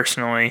mine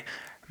personally.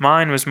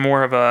 Mine was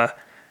more of a,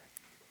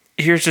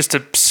 here's just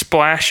a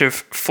splash of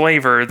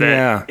flavor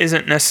that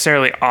isn't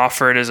necessarily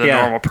offered as a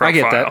normal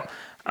profile. I get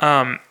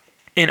that.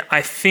 And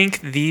I think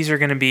these are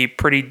going to be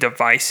pretty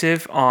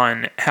divisive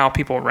on how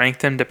people rank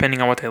them,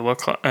 depending on what they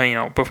look like,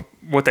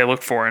 what they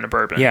look for in a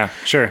bourbon. Yeah,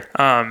 sure.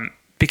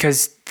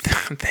 Because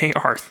they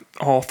are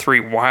all three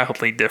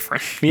wildly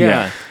different.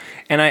 Yeah.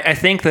 And I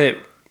think that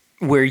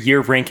where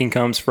your ranking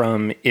comes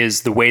from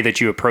is the way that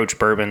you approach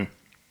bourbon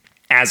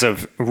as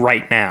of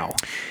right now.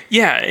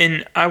 Yeah,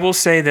 and I will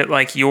say that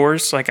like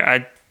yours, like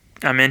I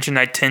mentioned,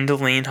 I tend to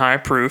lean high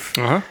proof.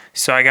 Uh-huh.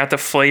 So I got the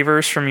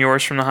flavors from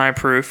yours from the high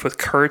proof. With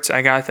Kurt's,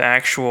 I got the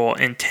actual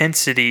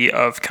intensity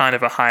of kind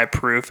of a high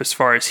proof as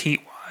far as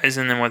heat wise.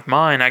 And then with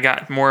mine, I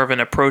got more of an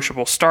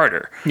approachable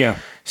starter. Yeah.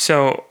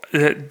 So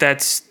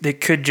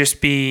it could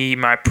just be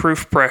my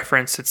proof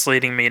preference that's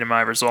leading me to my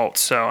results.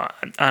 So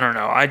I don't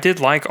know. I did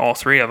like all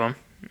three of them,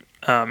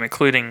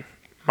 including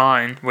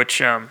mine,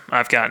 which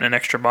I've got an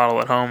extra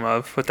bottle at home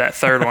of with that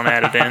third one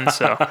added in.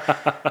 So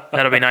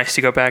that'll be nice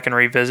to go back and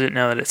revisit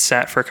now that it's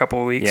sat for a couple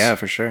of weeks. Yeah,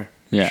 for sure.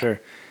 Yeah. For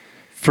sure.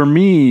 For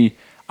me,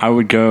 I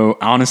would go,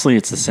 honestly,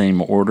 it's the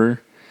same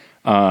order.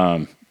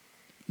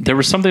 There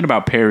was something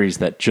about Perry's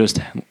that just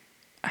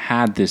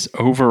had this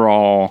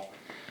overall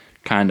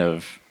kind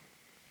of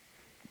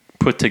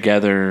put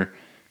together,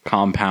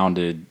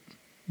 compounded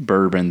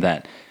bourbon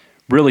that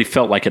really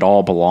felt like it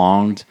all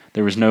belonged.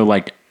 There was no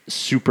like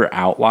super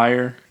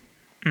outlier,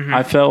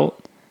 I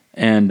felt.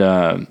 And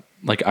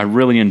like I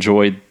really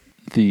enjoyed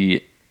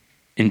the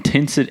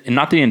intensity,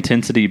 not the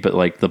intensity, but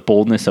like the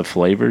boldness of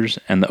flavors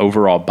and the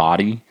overall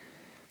body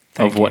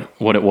of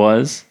what it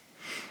was.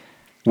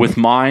 With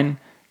mine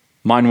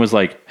was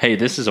like, hey,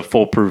 this is a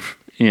foolproof,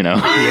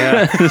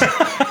 Yeah.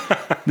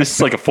 this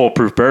is like a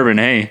foolproof bourbon.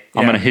 Hey,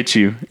 I'm going to hit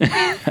you.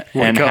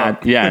 and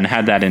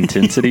had that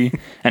intensity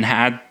and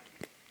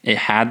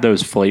had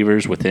those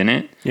flavors within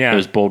it. Yeah.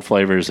 Those bold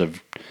flavors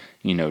of,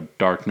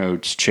 dark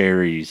notes,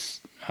 cherries,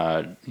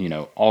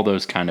 all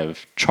those kind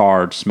of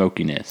charred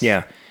smokiness.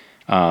 Yeah.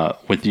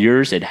 With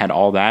yours, it had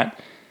all that,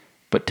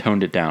 but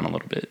toned it down a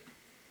little bit.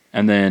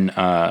 And then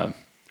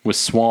with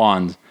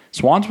Swans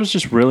was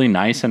just really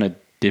nice in a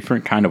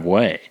different kind of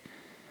way.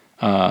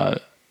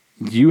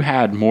 You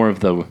had more of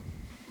the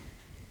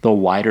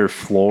lighter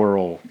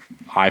floral,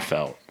 I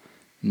felt,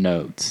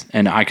 notes,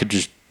 and I could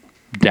just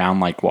down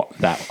it like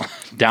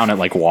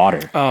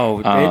water.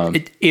 Oh,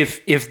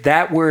 if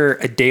that were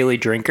a daily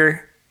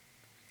drinker,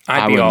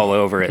 I'd be all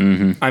over it.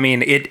 Mm-hmm. I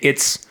mean,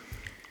 it's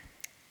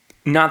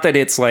not that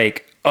it's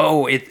like,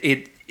 oh,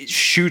 it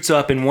shoots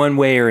up in one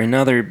way or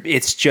another.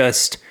 It's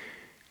just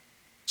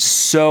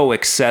so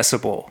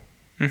accessible.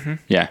 Mm-hmm.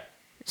 Yeah.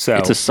 So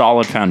it's a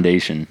solid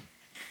foundation.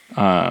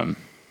 I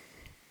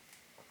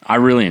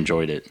really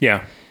enjoyed it.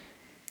 Yeah.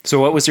 So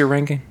what was your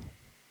ranking?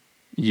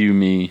 You,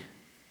 me,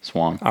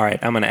 Swan. All right,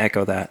 I'm going to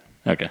echo that.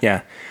 Okay.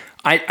 Yeah.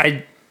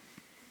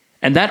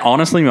 And that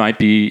honestly might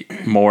be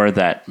more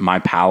that my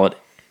palate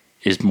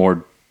is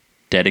more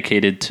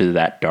dedicated to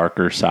that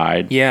darker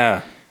side.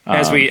 Yeah.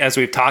 As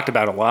we've talked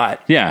about a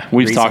lot. Yeah,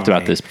 we've recently. talked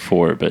about this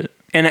before, but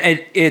and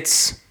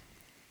it's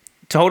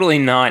totally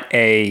not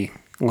a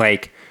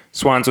like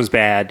Swans was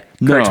bad,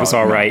 Kurt's was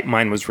all right,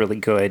 mine was really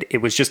good. It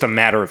was just a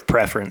matter of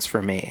preference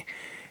for me.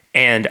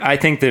 And I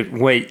think that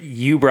what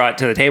you brought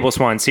to the table,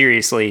 Swan,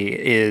 seriously,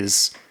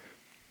 is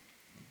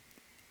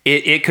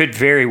it could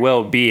very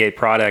well be a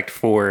product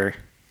for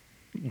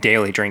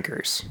daily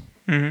drinkers.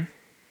 Mm-hmm.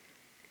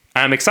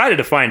 I'm excited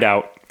to find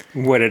out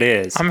what it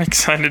is. I'm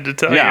excited to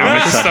tell Yeah,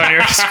 you based on your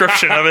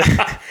description of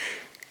it.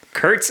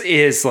 Kurt's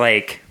is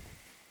like,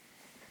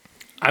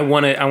 I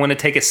want to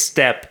take a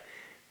step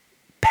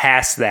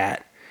past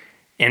that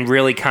and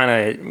really kind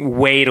of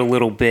wade a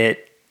little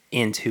bit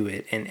into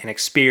it and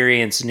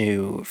experience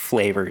new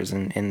flavors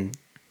and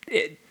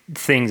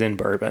things in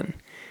bourbon.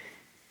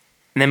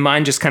 And then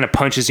mine just kind of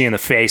punches you in the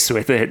face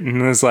with it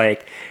and is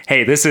like,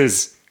 hey, this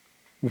is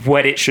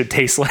what it should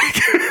taste like.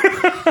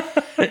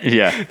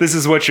 yeah, This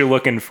is what you're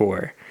looking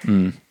for.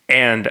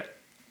 And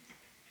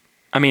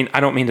I mean,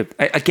 I don't mean to,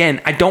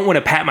 again, I don't want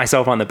to pat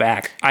myself on the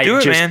back. Do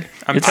it, man.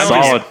 I'm it's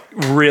telling solid.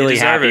 you. Really You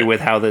deserve happy it. with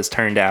how this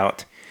turned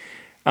out.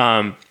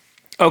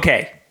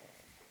 Okay.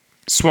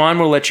 Swan,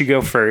 will let you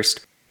go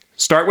first.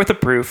 Start with the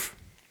proof.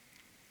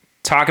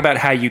 Talk about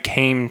how you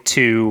came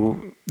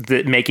to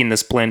making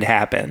this blend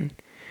happen.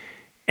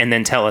 And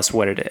then tell us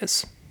what it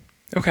is.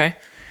 Okay.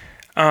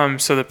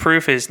 So the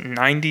proof is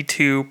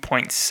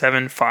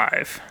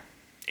 92.75.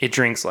 It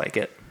drinks like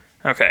it.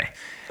 Okay.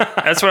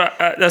 That's what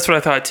I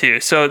thought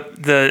too. So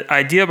the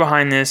idea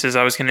behind this is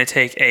I was going to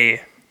take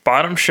a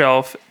bottom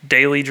shelf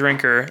daily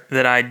drinker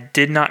that I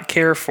did not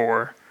care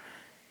for,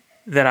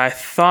 that I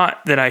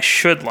thought that I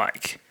should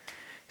like.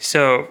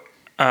 So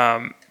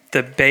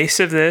the base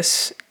of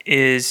this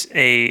is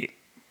a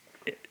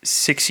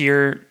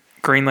 6-year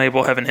Green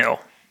Label Heaven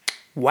Hill.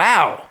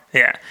 Wow.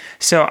 Yeah.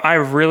 So I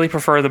really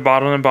prefer the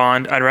Bottled and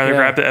Bond. I'd rather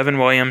grab the Evan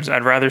Williams.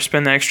 I'd rather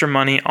spend the extra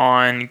money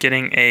on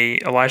getting a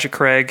Elijah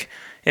Craig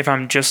if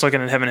I'm just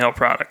looking at Heaven Hill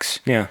products.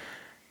 Yeah.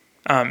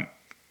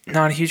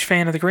 Not a huge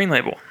fan of the Green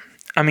Label.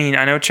 I mean,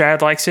 I know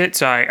Chad likes it,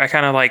 so I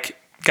kind of like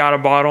got a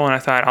bottle and I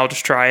thought I'll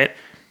just try it.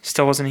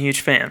 Still wasn't a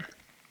huge fan.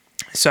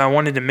 So I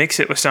wanted to mix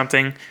it with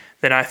something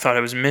that I thought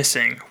it was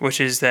missing, which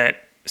is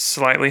that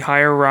slightly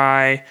higher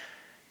rye,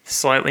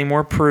 slightly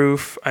more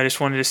proof. I just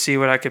wanted to see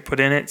what I could put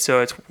in it.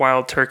 So it's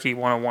Wild Turkey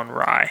 101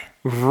 rye.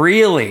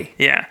 Really?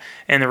 Yeah.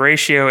 And the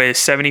ratio is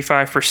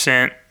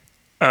 75%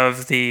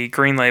 of the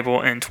Green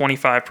Label and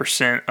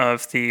 25%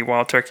 of the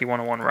Wild Turkey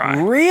 101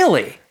 rye.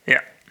 Really?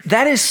 Yeah.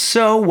 That is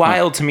so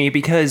wild to me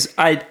because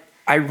I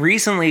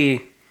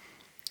recently,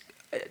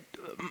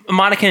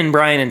 Monica and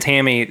Brian and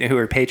Tammy, who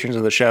are patrons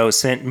of the show,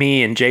 sent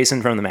me and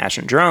Jason from the Mash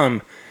and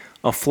Drum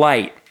a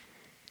flight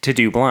to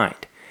do blind.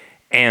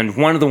 And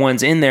one of the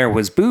ones in there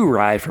was Boo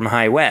Rye from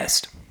High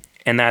West.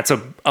 And that's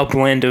a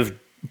blend of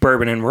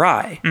bourbon and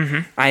rye.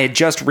 Mm-hmm. I had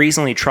just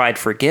recently tried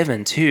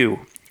Forgiven too.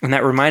 And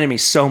that reminded me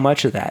so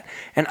much of that.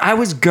 And I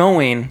was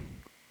going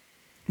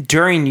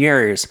during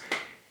yours,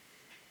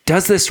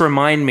 does this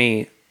remind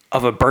me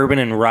of a bourbon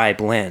and rye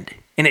blend?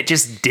 And it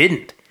just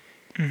didn't.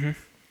 Mm-hmm.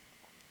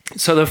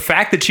 So the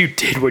fact that you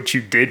did what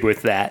you did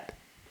with that,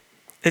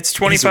 it's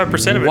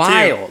 25% of it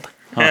wild. too.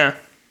 Huh. Yeah.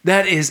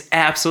 That is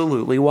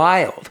absolutely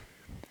wild.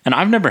 And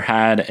I've never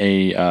had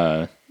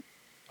a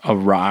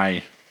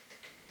rye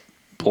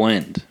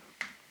blend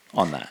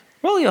on that.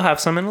 Well, you'll have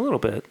some in a little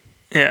bit.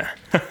 Yeah.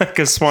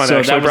 Because Swan So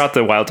actually that was- brought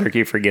the Wild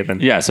Turkey Forgiven.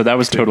 Yeah, so that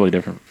was totally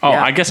different. Oh,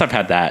 Yeah. I guess I've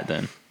had that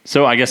then.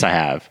 So I guess I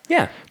have.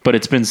 Yeah. But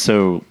it's been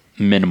so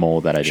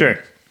minimal that I didn't.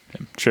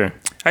 Sure.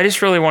 I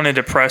just really wanted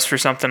to press for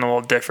something a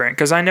little different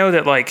because I know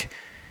that like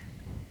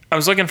I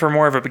was looking for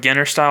more of a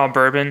beginner style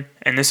bourbon,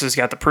 and this has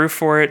got the proof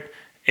for it.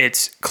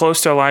 It's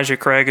close to Elijah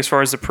Craig as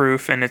far as the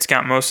proof, and it's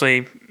got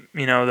mostly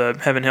the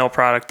Heaven Hill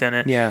product in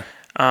it. Yeah.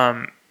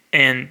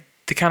 And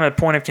the kind of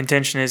point of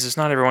contention is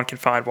not everyone can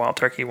find Wild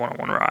Turkey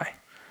 101 rye.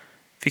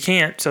 If you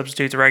can't,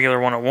 substitute the regular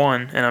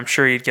 101, and I'm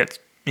sure you'd get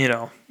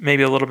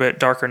maybe a little bit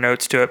darker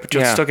notes to it, but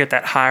you'll still get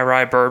that high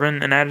rye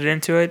bourbon and add it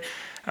into it.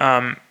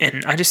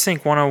 And I just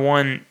think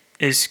 101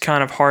 is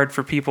kind of hard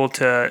for people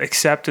to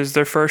accept as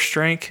their first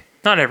drink.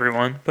 Not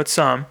everyone, but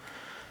some.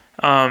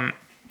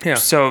 Yeah.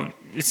 So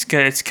it's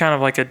kind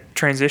of like a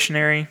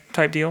transitionary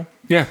type deal.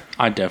 Yeah.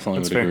 I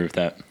definitely would fair. agree with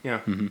that. Yeah.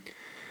 Mm-hmm.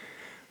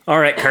 All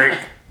right, Kurt.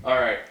 All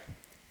right.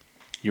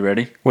 You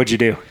ready? What'd you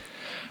do?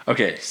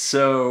 Okay,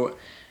 so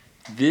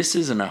this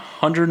is an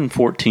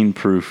 114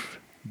 proof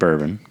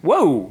bourbon.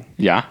 Whoa.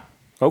 Yeah.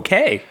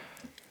 Okay.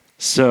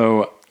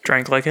 So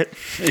Drank like it.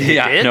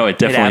 yeah, Did? no, it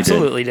definitely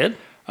absolutely did.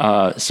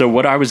 So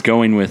what I was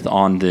going with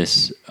on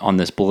this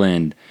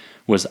blend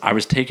was I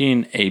was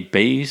taking a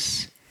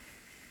base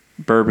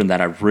bourbon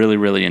that I really,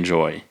 really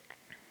enjoy,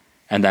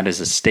 and that is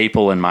a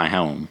staple in my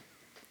home,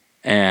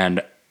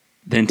 and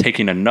then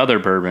taking another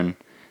bourbon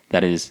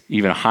that is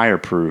even higher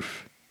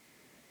proof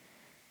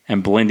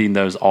and blending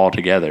those all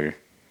together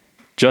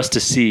just to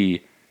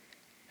see,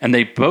 and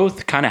they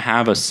both kind of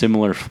have a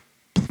similar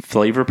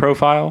flavor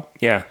profile.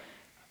 Yeah.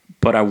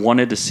 But I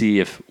wanted to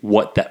see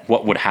what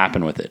would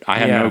happen with it. I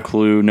had no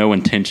clue, no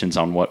intentions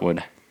on what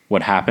would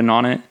happen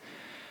on it.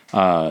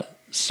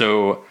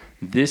 So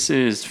this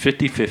is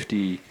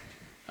 50-50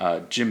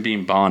 Jim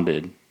Beam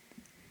bonded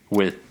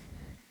with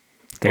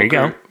There you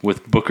go.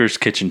 with Booker's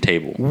Kitchen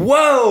Table.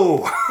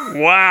 Whoa.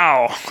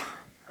 Wow.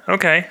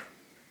 Okay.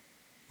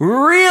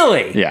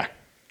 Really? Yeah,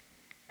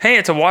 Hey,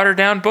 it's a watered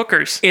down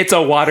Booker's. It's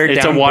a watered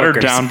it's down a watered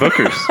Booker's. down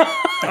Booker's.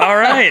 All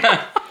right.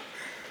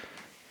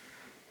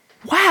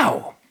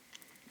 Wow.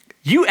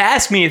 You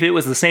asked me if it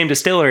was the same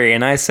distillery,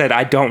 and I said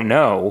I don't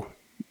know.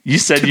 You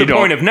said To you the don't.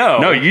 point of no.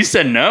 No, you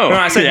said no. No,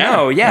 I said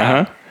no, yeah.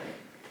 Uh-huh.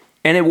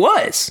 And it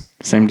was.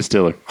 Same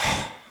distiller.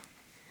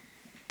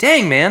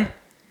 Dang, man.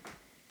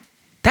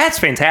 That's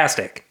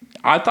fantastic.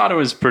 I thought it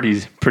was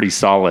pretty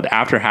solid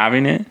after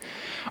having it.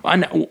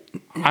 And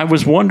I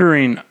was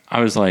wondering,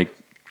 I was like,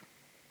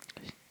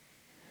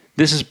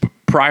 this is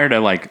prior to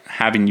like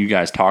having you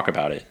guys talk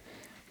about it.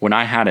 When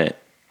I had it,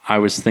 I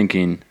was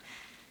thinking,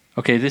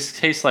 okay, this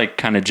tastes like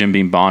kind of Jim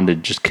Beam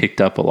bonded, just kicked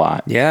up a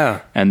lot.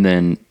 Yeah. And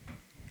then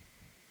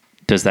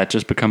does that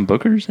just become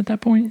Booker's at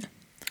that point?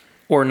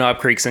 Or Knob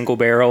Creek Single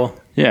Barrel.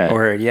 Yeah.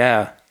 Or,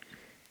 yeah.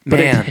 But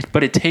Man.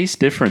 but it tastes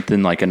different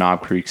than like a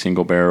Knob Creek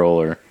single barrel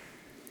or.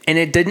 And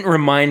it didn't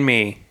remind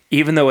me,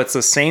 even though it's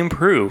the same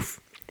proof,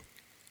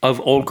 of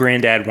Old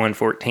Granddad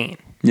 114.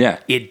 Yeah.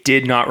 It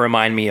did not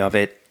remind me of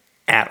it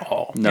at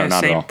all. No,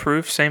 not same at all.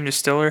 proof, same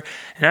distiller.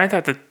 And I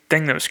thought the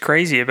thing that was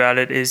crazy about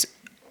it is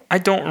I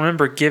don't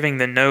remember giving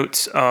the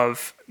notes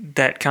of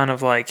that kind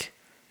of like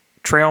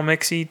trail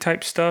mixy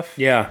type stuff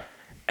Yeah.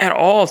 at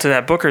all to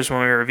that Booker's when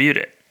we reviewed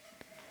it.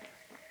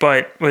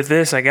 But with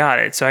this, I got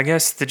it. So I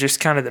guess just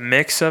kind of the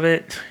mix of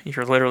it,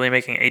 you're literally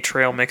making a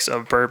trail mix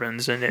of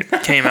bourbons, and it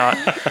came out,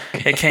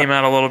 it came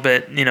out a little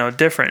bit,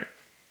 different.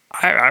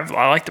 I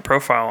like the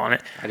profile on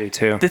it. I do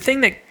too. The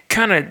thing that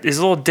kind of is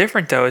a little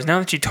different though is now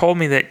that you told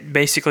me that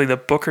basically the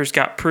Booker's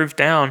got proofed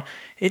down,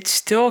 it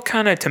still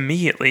kind of, to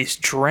me at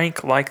least,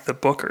 drank like the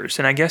Booker's.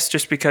 And I guess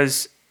just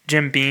because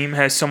Jim Beam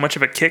has so much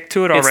of a kick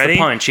to it It's already. the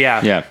punch,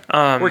 yeah.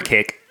 Yeah. Or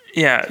kick.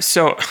 Yeah,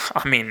 so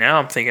I mean, now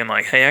I'm thinking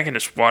like, hey, I can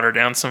just water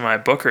down some of my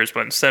Bookers,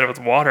 but instead of with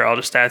water, I'll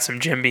just add some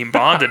Jim Beam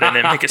Bonded in it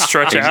and make it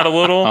stretch out a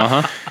little.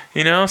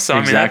 You know, so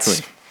Exactly. I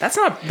mean,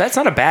 That's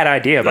not a bad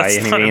idea by that's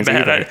any not a means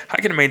bad either. idea. I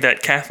could have made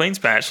that Kathleen's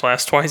batch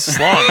last twice as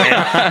long, man.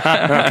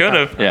 I could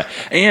have. Yeah.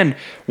 And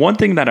one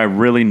thing that I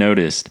really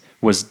noticed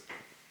was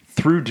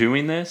through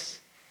doing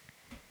this,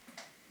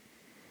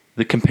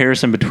 the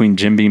comparison between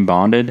Jim Beam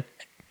Bonded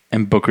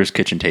and Booker's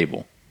Kitchen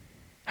Table.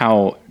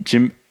 How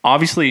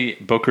obviously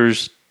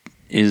Booker's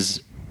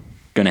is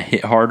going to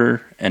hit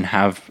harder and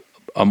have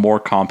a more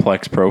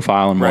complex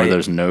profile and more of Right.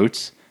 those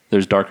notes,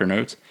 those darker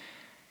notes.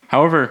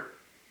 However,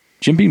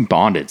 Jim Beam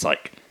Bonded's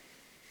like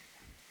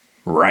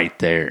right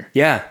there.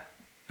 Yeah.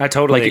 I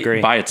totally Like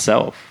agree. by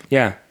itself.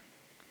 Yeah.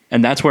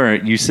 And that's where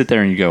you sit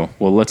there and you go,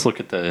 well, let's look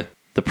at the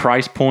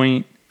price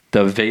point,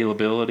 the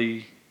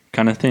availability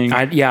kind of thing.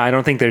 I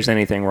don't think there's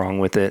anything wrong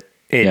with it.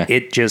 Yeah.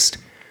 It just,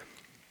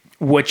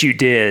 what you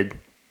did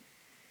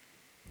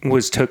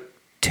was took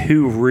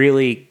two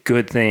really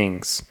good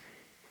things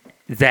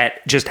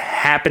that just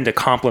happened to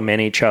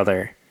complement each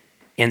other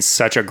in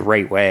such a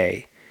great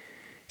way.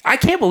 I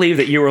can't believe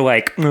that you were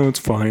like, no, it's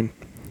fine.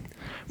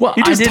 well,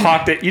 You just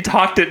didn't- you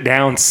talked it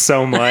down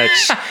so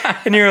much.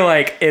 And you're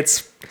like,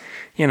 it's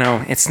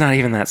not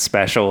even that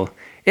special.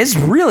 It's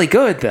really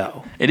good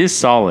though. It is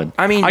solid.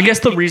 I mean, I guess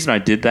the reason I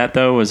did that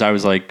though is I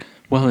was like,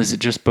 well, is it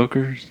just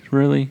Booker's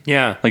really?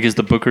 Yeah. Like, is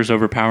the Booker's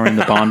overpowering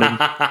the Bonded?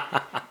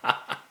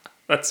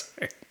 That's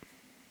fair.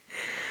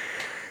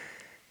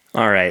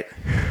 All right.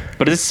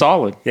 But it's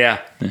solid. Yeah,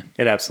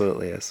 it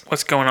absolutely is.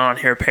 What's going on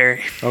here,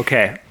 Perry?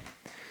 Okay.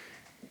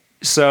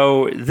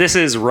 So this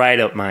is right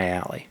up my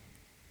alley.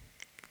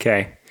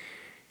 Okay.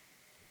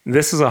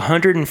 This is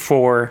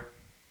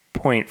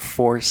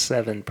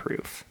 104.47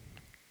 proof.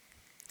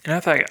 And I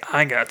thought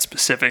I got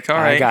specific. All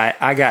right.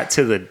 I got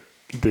to the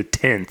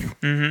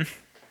 10th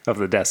of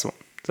the decimal.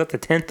 Is that the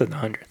 10th or the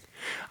 100th?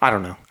 I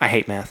don't know. I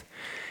hate math.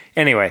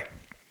 Anyway,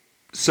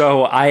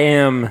 so I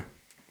am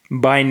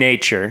by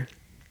nature,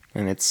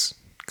 and it's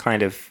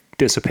kind of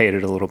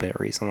dissipated a little bit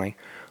recently,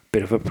 a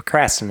bit of a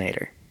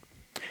procrastinator.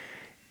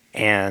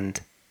 And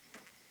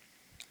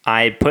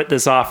I put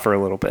this off for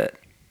a little bit.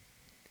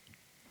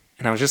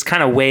 And I was just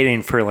kind of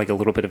waiting for like a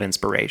little bit of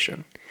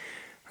inspiration.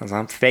 I was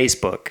on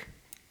Facebook.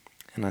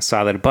 And I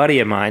saw that a buddy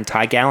of mine,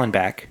 Ty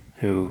Gallenbeck,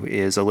 who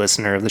is a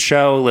listener of the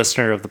show,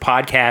 listener of the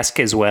podcast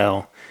as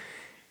well,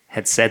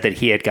 had said that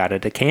he had got a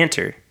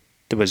decanter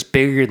that was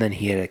bigger than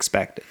he had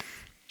expected.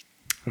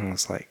 And I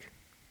was like,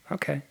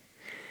 okay.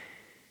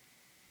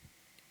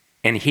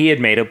 And he had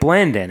made a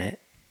blend in it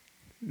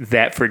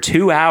that for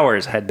 2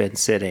 hours had been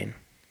sitting,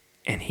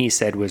 and he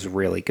said was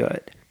really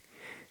good.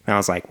 And I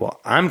was like, well,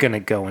 I'm going to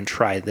go and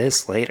try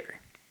this later.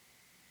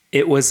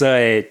 It was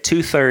a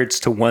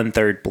 2/3 to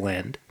 1/3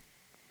 blend.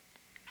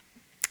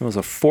 It was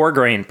a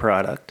 4-grain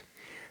product.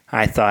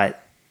 I thought,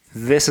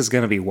 this is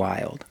going to be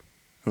wild.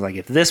 I was like,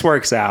 if this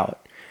works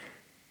out,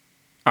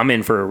 I'm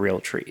in for a real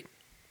treat.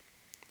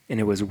 And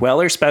it was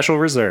Weller Special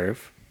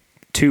Reserve,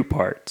 2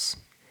 parts,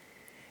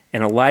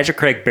 and Elijah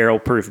Craig Barrel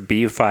Proof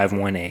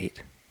B518,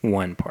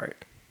 1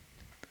 part.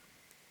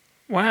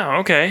 Wow.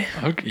 Okay.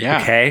 Okay, yeah.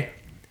 Okay?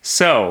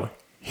 So,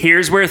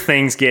 here's where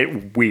things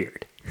get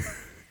weird.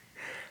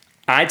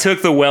 I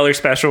took the Weller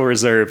Special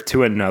Reserve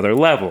to another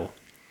level,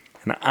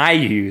 and I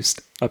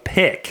used a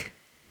pick,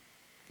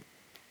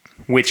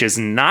 which is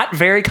not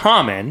very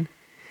common,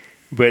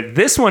 but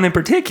this one in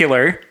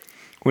particular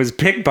was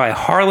picked by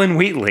Harlan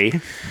Wheatley,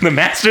 the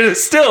master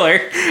distiller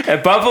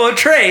at Buffalo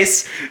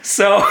Trace.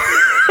 So,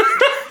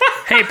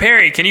 Hey,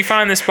 Perry, can you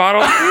find this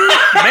bottle?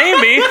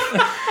 Maybe.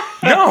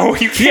 No,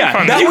 you can't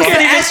find that this was the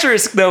bottle.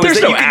 asterisk, though. is There's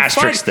that no you can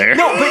asterisk there.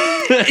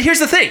 No, but here's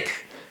the thing.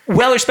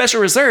 Weller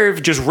Special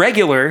Reserve, just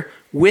regular,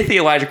 with the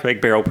Elijah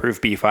Craig Barrel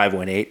Proof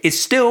B518, is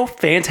still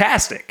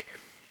fantastic.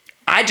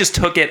 I just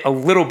took it a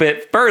little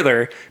bit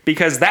further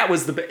because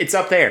it's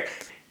up there.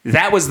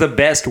 That was the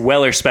best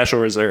Weller Special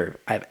Reserve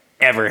I've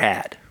ever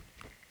had.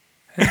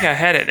 I think I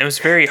had it. It was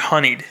very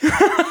honeyed.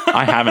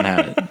 I haven't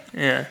had it.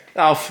 Yeah.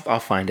 I'll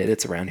find it.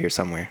 It's around here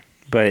somewhere.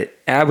 But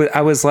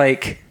I was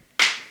like,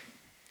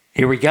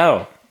 here we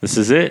go. This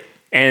is it.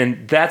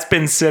 And that's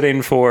been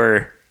sitting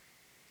for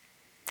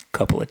a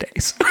couple of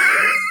days.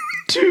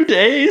 2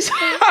 days.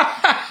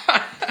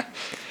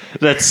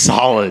 That's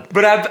solid.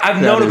 But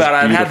I've known is about it.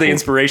 I've had the beautiful.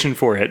 inspiration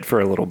for it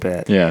for a little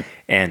bit. Yeah.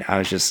 And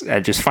I just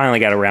finally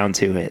got around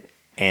to it.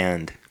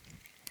 And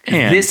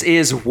And- this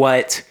is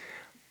what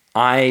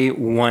I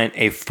want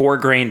a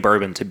 4-grain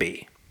bourbon to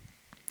be.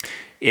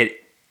 It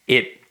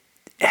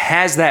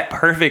has that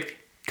perfect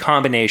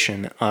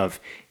combination of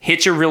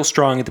hits you real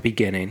strong at the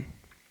beginning,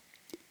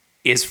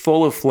 is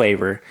full of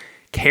flavor,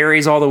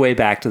 carries all the way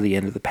back to the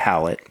end of the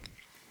palate,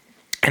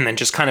 and then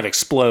just kind of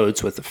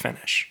explodes with the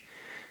finish.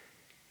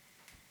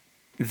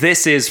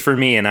 This is, for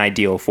me, an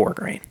ideal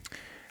 4-grain.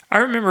 I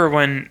remember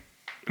when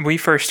we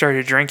first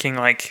started drinking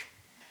like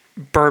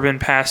bourbon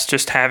past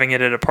just having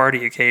it at a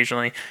party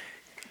occasionally.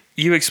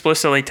 you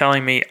explicitly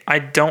telling me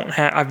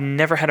I've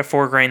never had a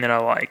 4-grain that I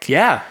like.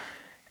 Yeah.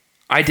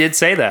 I did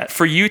say that.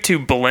 For you to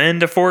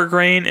blend a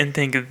 4-grain and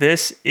think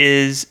this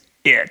is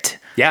it.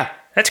 Yeah.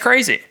 That's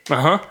crazy.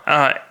 Uh-huh.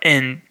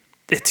 And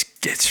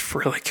it's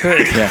really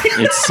good. Yeah,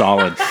 it's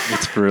solid.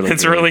 It's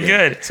really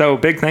good. So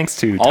big thanks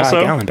to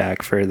Also- Todd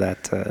Gallenback for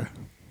that.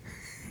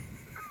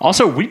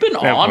 Also, we've been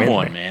Yeah, on wait a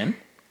one, minute. man.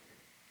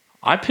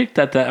 I picked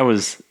that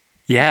was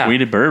Yeah.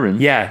 weeded bourbon.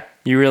 Yeah,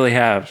 you really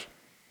have.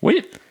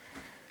 Wait,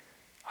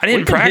 I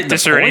didn't we've been hitting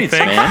practice the or points,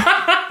 anything.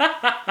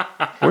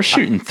 man. We're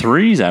shooting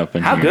threes up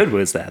in How here. good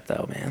was that,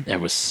 though, man? That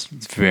was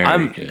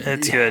very good.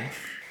 It's good.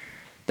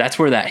 That's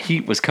where that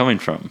heat was coming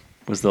from.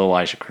 Was the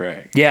Elijah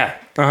Craig, Yeah.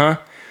 Uh-huh.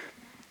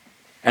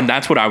 and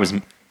that's what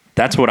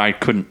I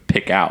couldn't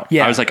pick out.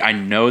 Yeah. I was like, I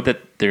know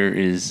that there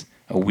is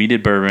a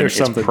weeded bourbon. There's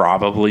It's something-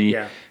 probably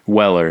Yeah.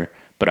 Weller,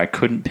 but I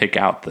couldn't pick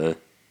out the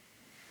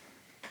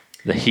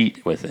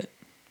heat with it.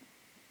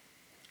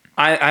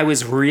 I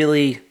was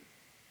really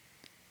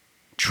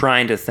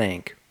trying to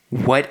think,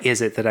 what is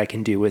it that I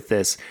can do with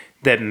this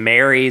that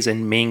marries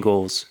and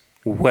mingles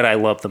what I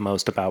love the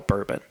most about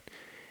bourbon?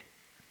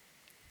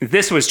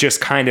 This was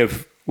just kind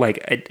of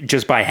like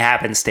just by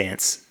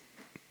happenstance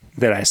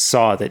that I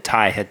saw that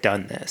Ty had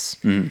done this.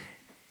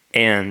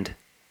 And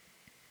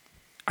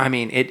I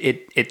mean,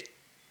 it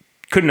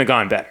couldn't have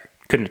gone better.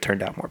 Couldn't have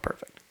turned out more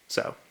perfect.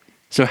 So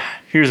So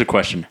here's a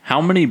question: how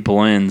many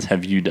blends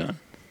have you done?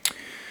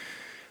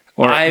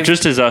 Or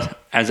just as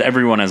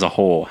everyone as a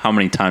whole, how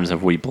many times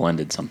have we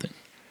blended something?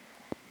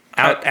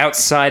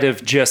 outside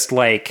of just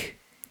like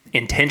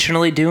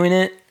intentionally doing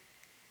it,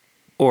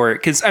 or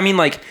because I mean,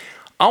 like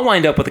I'll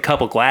wind up with a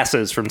couple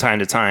glasses from time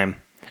to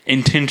time.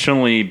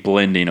 Intentionally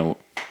blending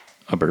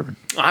a bourbon.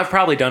 I've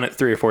probably done it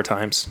 3 or 4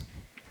 times.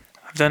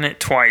 I've done it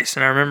twice,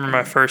 and I remember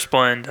my first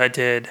blend. I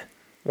did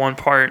 1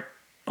 part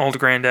Old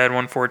Grandad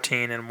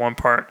 114 and 1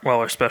 part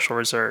Weller Special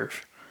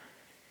Reserve,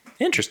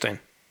 Interesting.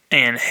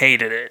 and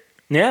hated it.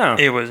 Yeah,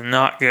 It was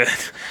not good.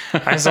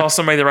 I saw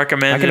somebody that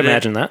recommended I can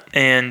imagine that.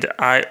 And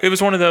it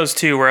was one of those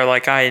too where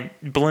like I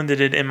blended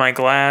it in my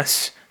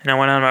glass and I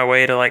went out of my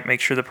way to like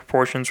make sure the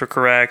proportions were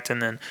correct,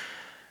 and then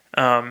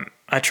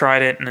I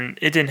tried it and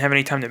it didn't have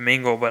any time to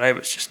mingle, but I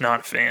was just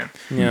not a fan.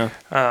 Yeah.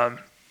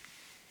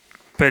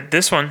 But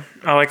this one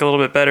I like a little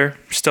bit better.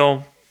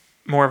 Still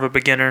more of a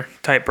beginner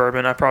type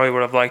bourbon. I probably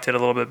would have liked it a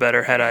little bit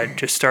better had I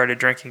just started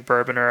drinking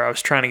bourbon, or I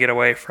was trying to get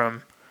away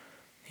from,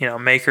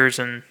 Makers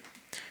and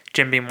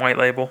Jim Beam White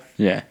Label.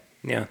 Yeah.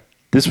 Yeah.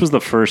 This was the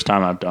first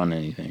time I've done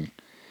anything.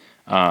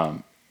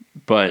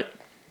 But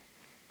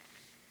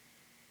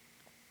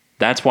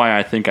that's why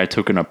I think I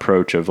took an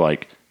approach of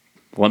like,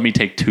 let me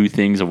take 2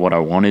 things of what I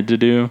wanted to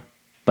do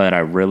that I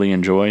really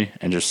enjoy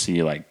and just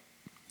see like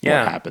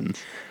Yeah. what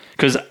happens.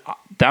 Because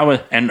that was,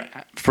 and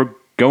for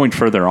going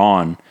further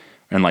on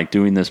and like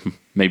doing this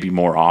maybe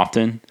more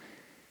often,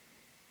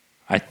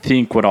 I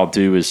think what I'll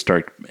do is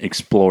start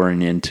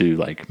exploring into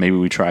like, maybe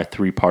we try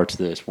 3 parts of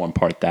this, 1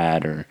 part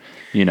that, or,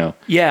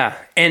 Yeah.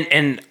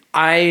 And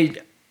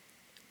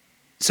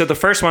so the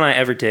first one I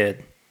ever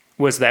did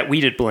was that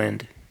weeded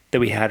blend that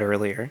we had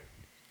earlier.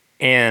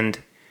 And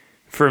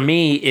for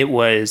me, it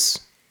was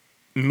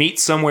meet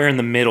somewhere in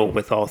the middle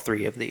with all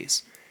 3 of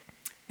these.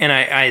 And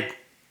I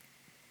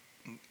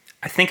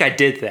think I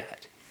did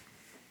that,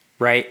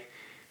 right?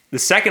 The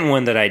second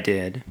one that I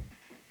did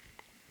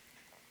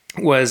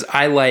was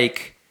I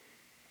like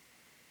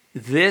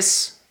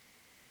this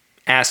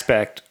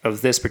aspect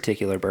of this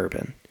particular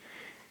bourbon.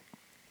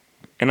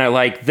 And I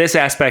like this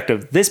aspect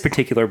of this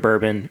particular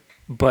bourbon,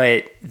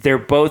 but they're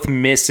both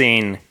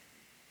missing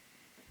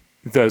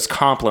those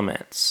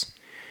complements.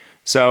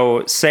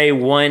 So say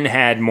one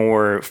had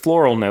more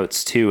floral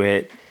notes to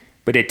it,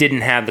 but it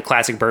didn't have the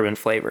classic bourbon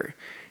flavor.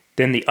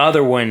 Then the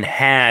other one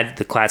had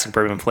the classic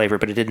bourbon flavor,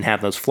 but it didn't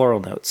have those floral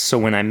notes. So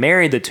when I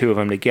married the 2 of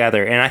them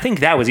together, and I think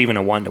that was even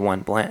a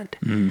 1-to-1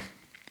 blend,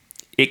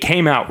 it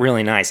came out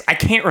really nice. I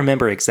can't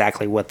remember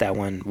exactly what that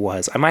one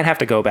was. I might have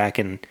to go back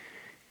and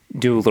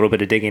do a little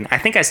bit of digging. I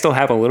think I still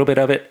have a little bit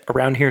of it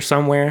around here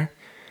somewhere,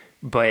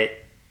 but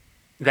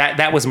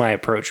that was my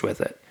approach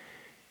with it.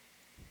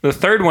 The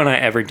third one I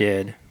ever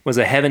did was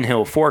a Heaven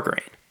Hill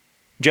 4-grain,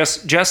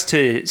 just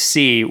to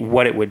see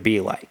what it would be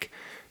like.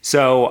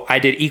 So I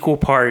did equal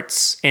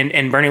parts,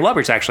 and Bernie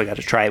Lubbers actually got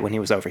to try it when he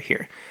was over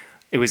here.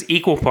 It was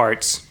equal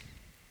parts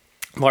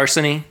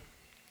Larceny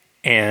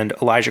and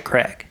Elijah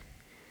Craig.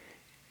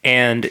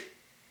 And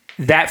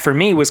that for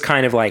me was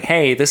kind of like,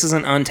 hey, this is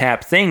an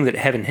untapped thing that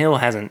Heaven Hill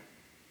hasn't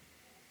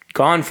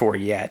gone for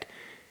yet.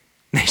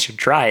 They should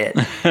try it.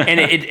 And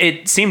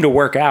it seemed to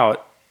work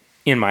out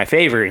in my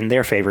favor, in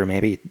their favor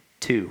maybe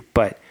too.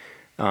 But,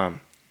 and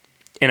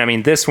I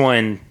mean, this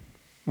one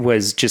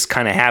was just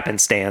kind of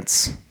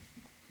happenstance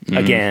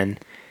again.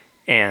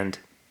 And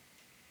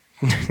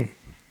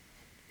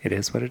it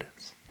is what it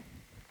is.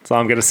 That's all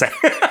I'm going to say.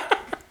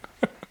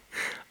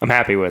 I'm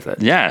happy with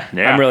it. Yeah.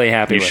 I'm really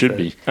happy with it. You should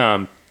be.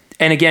 And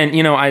again,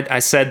 I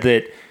said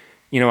that,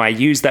 I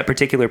used that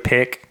particular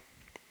pick,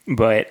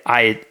 but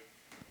I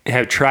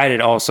have tried it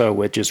also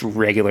with just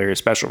regular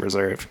Special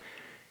Reserve.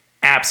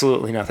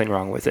 absolutely nothing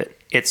wrong with it.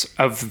 It's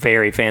a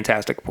very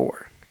fantastic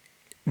pour.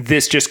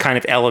 This just kind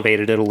of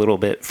elevated it a little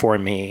bit for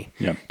me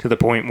to the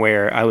point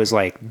where I was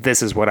like,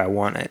 this is what I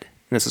wanted.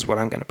 This is what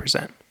I'm going to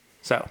present.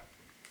 So,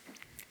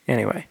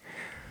 anyway,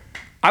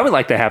 I would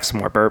like to have some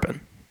more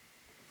bourbon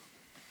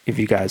if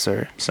you guys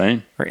are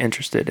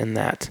interested in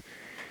that.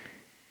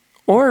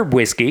 Or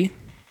whiskey.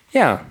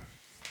 Yeah.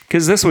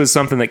 Because this was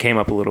something that came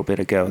up a little bit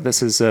ago.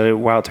 This is a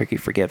Wild Turkey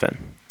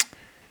Forgiven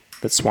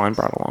that Swan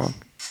brought along.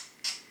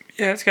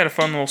 Yeah, it's got a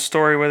fun little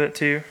story with it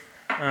too,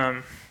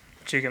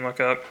 which you can look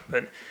up.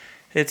 But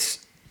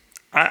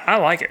I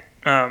like it.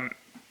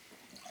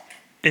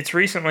 It's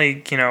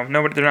recently, they're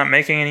not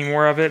making any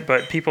more of it,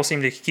 but people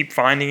seem to keep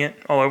finding it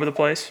all over the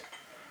place.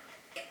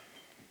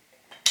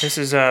 This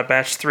is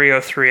batch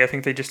 303. I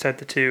think they just had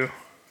the 2.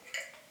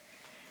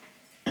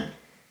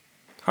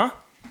 Huh?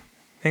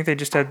 I think they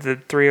just had the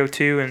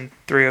 302 and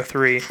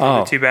 303.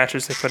 The 2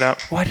 batches they put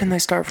out. Why didn't they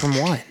start from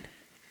 1?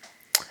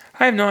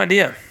 I have no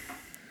idea.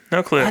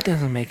 No clue. That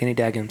doesn't make any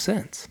daggum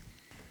sense.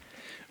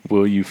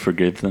 Will you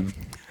forgive them?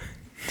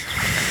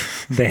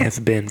 They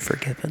have been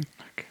forgiven.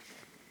 Okay.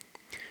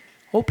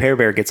 Old Pear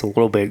Bear gets a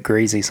little bit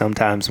greasy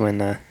sometimes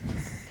when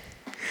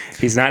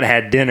he's not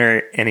had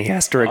dinner and he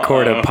has to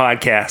record a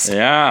podcast.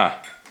 Yeah.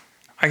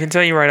 I can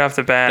tell you right off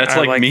the bat.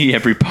 That's like me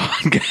every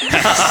podcast.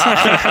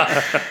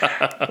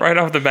 Right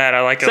off the bat,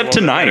 I like it Except a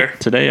little tonight. bit better.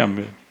 Today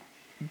I'm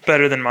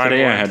better than mine.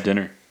 Today I had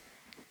dinner.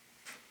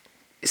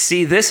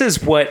 See, this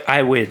is what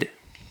I would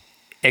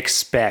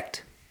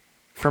expect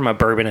from a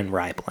bourbon and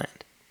rye blend.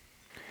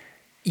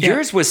 Yeah.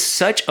 Yours was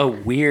such a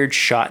weird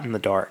shot in the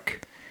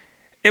dark.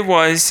 It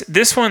was.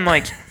 This one,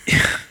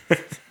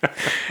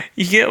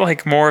 you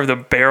get more of the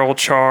barrel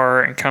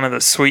char and kind of the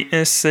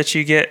sweetness that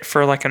you get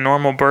for a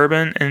normal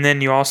bourbon, and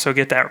then you also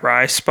get that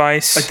rye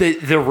spice.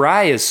 The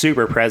rye is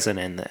super present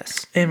in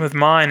this. And with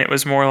mine, it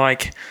was more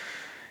like,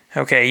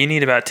 okay, you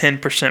need about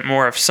 10%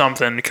 more of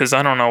something because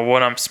I don't know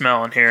what I'm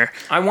smelling here.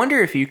 I wonder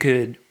if you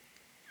could...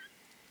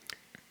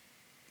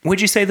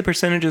 What'd you say the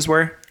percentages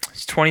were?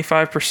 It's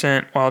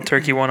 25% Wild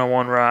Turkey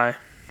 101 rye,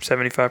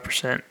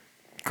 75%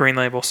 Green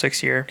Label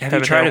 6-year. Have you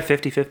tried a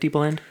 50-50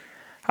 blend?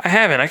 I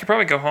haven't. I could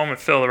probably go home and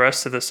fill the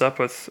rest of this up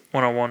with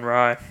 101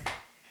 rye.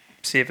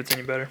 See if it's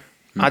any better.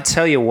 I'll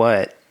tell you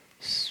what.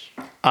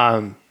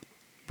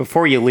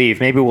 Before you leave,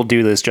 maybe we'll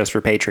do this just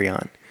for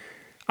Patreon.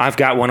 I've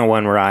got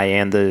 101 rye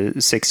and the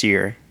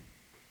 6-year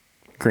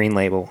Green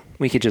Label.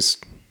 We could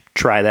just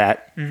try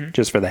that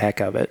just for the heck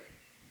of it.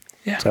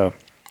 Yeah. So,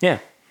 yeah.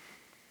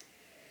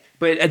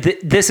 But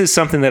this is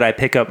something that I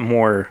pick up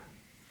more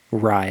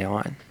rye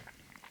on.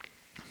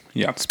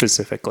 Yeah.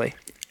 Specifically.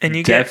 And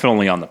you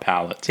definitely on the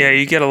palate. Yeah,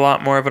 you get a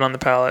lot more of it on the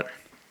palate.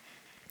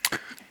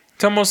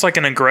 It's almost like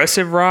an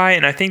aggressive rye,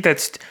 and I think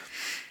it's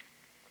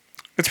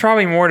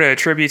probably more to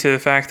attribute to the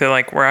fact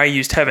that where I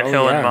used Heaven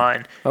Hill in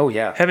mine. Oh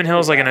yeah. Heaven Hill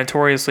is a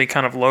notoriously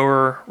kind of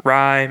lower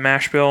rye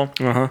mash bill.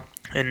 Uh-huh.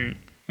 And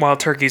Wild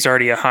Turkey's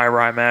already a high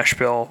rye mash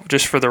bill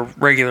just for the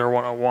regular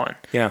 101.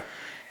 Yeah.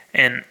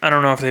 And I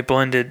don't know if they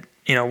blended,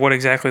 what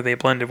exactly they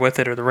blended with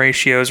it or the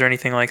ratios or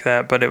anything like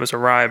that, but it was a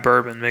rye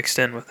bourbon mixed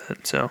in with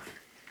it. So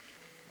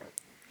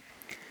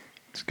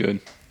it's good.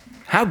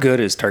 How good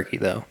is turkey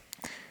though?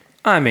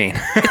 I mean,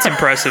 it's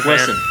impressive, man.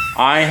 Listen,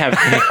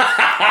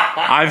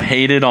 I've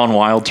hated on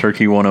Wild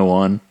Turkey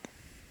 101.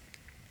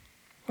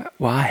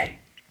 Why?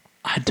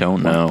 I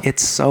don't know.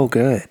 It's so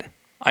good.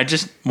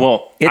 It's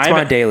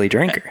my daily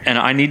drinker. And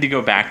I need to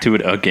go back to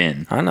it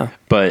again. I know.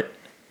 But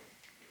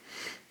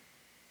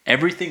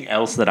everything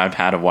else that I've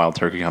had of Wild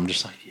Turkey, I'm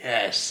just like,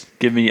 yes,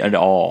 give me it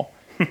all.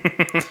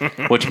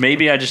 Which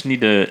maybe I just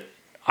need to...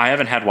 I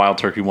haven't had Wild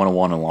Turkey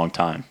 101 in a long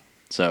time.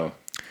 So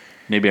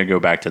maybe I go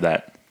back to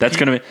that. That's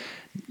going to be...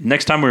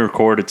 Next time we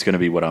record, it's going to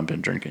be what I've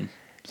been drinking.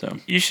 So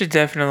you should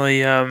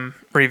definitely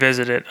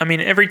revisit it. I mean,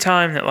 every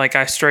time that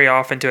I stray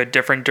off into a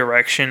different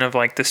direction of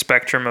the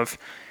spectrum of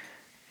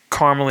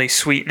caramely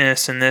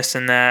sweetness and this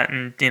and that,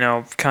 and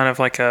kind of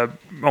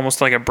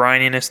almost like a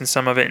brininess in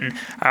some of it, and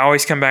I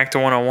always come back to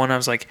 101. I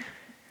was like,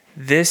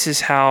 this is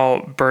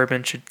how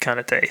bourbon should kind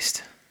of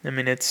taste. I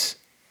mean, but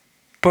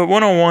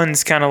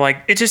 101's kind of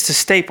it's just a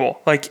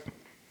staple.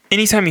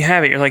 Anytime you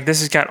have it, you're like,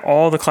 this has got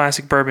all the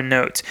classic bourbon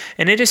notes.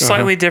 And it is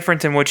slightly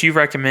different than what you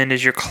recommend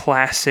as your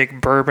classic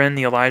bourbon,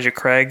 the Elijah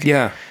Craig.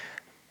 Yeah.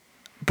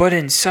 But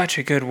in such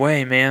a good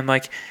way, man.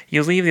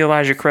 You leave the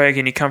Elijah Craig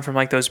and you come from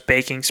those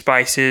baking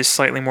spices,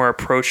 slightly more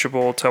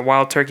approachable, to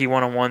Wild Turkey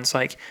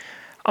 101's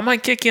I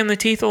might kick you in the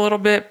teeth a little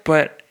bit,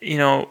 but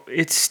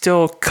it's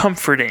still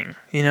comforting.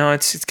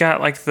 It's got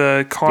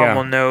the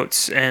caramel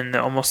notes and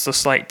almost the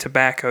slight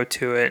tobacco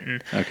to it,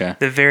 and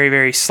the very,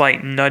 very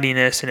slight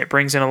nuttiness, and it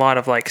brings in a lot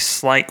of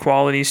slight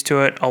qualities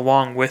to it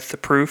along with the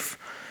proof.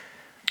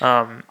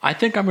 I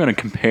think I'm going to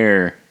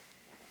compare,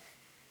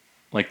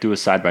 do a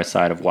side by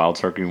side of Wild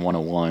Turkey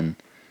 101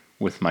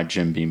 with my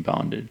Jim Beam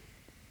Bonded.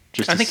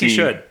 I think you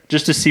should,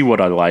 just to see what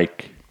I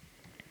like.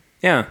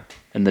 Yeah.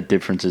 And the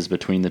differences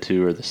between the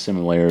two or the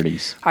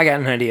similarities. I got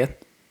an idea.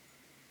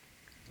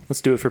 Let's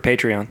do it for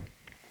Patreon.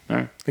 All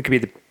right. It could be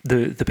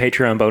the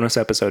Patreon bonus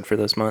episode for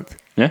this month.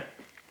 Yeah.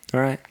 All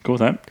right. Cool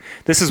with that.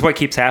 This is what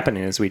keeps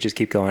happening is we just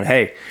keep going,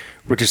 hey,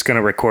 we're just going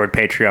to record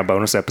Patreon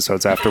bonus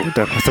episodes after we're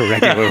done with the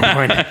regular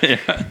one.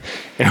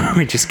 And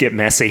we just get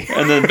messy.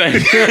 And then,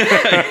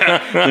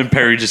 then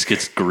Perry just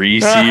gets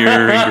greasier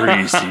and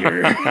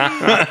greasier.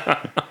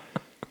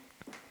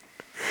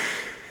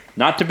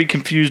 Not to be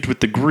confused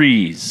with the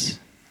grease.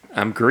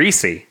 I'm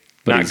greasy,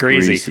 But not he's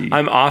greasy. greasy.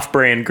 I'm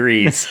off-brand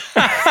grease.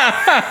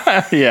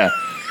 Yeah.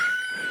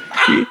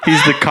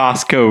 He's the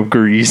Costco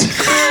grease.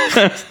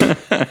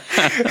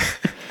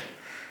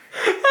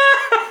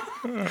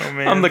 Oh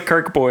man. I'm the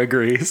Kirk boy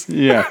grease.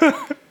 Yeah.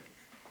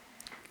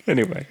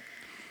 Anyway.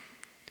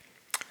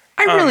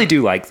 I really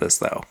do like this,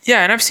 though.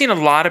 Yeah, and I've seen a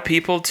lot of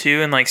people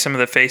too in like some of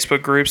the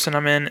Facebook groups that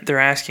I'm in. They're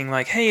asking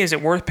like, "Hey, is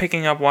it worth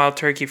picking up Wild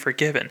Turkey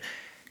Forgiven?"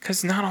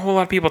 Because not a whole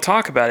lot of people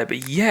talk about it,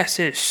 but yes,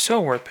 it is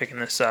so worth picking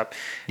this up.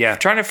 Yeah.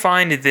 Trying to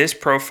find this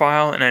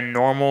profile in a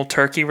normal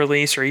turkey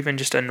release or even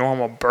just a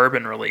normal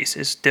bourbon release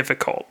is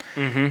difficult.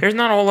 Mm-hmm. There's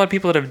not a whole lot of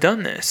people that have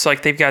done this.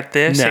 Like they've got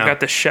this, No. they've got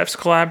the chef's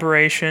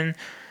collaboration.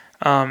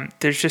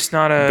 There's just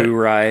not a Boo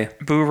Rye.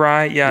 Boo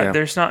Rye. Yeah, Yeah.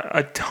 there's not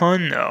a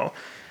ton though.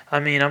 I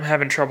mean, I'm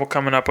having trouble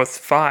coming up with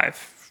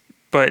 5,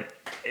 but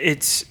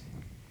it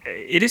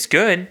is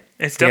good.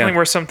 It's definitely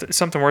worth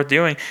something worth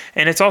doing,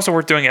 and it's also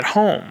worth doing at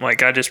home.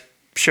 Like I just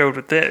showed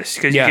with this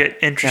because Yeah, you get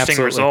interesting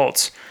absolutely.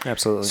 results.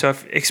 Absolutely. So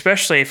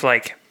especially if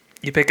like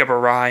you pick up a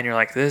rye and you're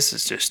like, this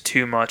is just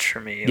too much for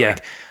me. Yeah.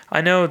 Like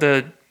I know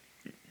the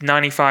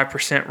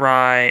 95%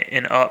 rye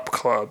and up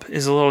club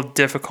is a little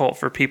difficult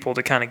for people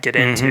to kind of get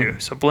into.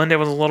 So blend it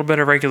with a little bit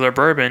of regular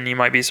bourbon, you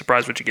might be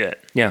surprised what you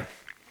get. Yeah,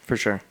 for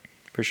sure.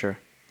 For sure.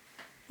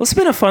 Well, it's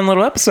been a fun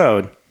little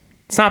episode.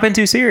 It's not been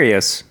too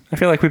serious. I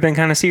feel like we've been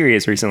kind of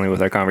serious recently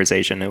with our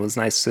conversation. It was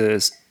nice to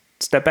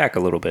step back a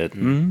little bit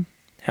and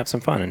have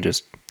some fun and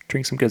just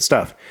drink some good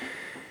stuff.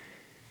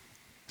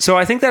 So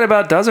I think that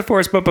about does it for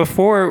us. But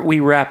before we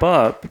wrap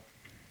up,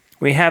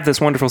 we have this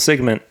wonderful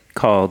segment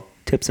called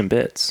Tips and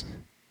Bits,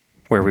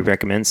 where we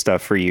recommend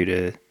stuff for you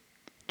to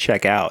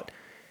check out.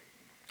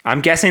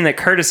 I'm guessing that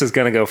Curtis is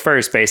going to go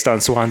first based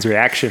on Swan's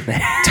reaction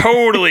there.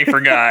 Totally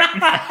forgot.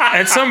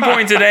 At some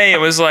point today, it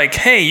was like,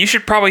 hey, you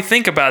should probably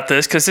think about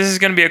this because this is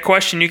going to be a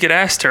question you get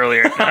asked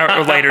earlier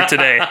or later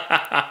today.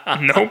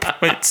 Nope,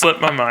 it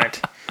slipped my mind.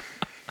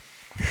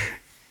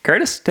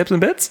 Curtis, tips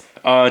and bits?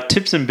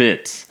 Tips and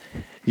bits.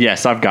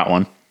 Yes, I've got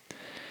one.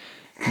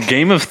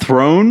 Game of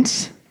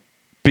Thrones,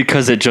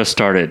 because it just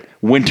started.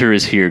 Winter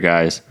is here,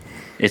 guys.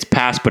 It's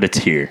past, but it's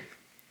here.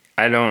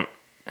 I don't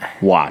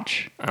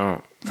Watch.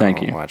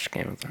 Thank you. watch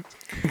Game of Thrones.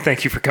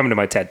 Thank you for coming to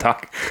my TED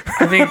Talk.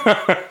 I think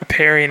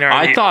Perry and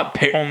I I thought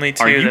only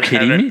two Are you that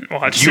kidding haven't me?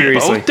 watched You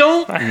it. Seriously. both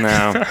don't?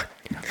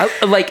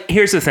 No.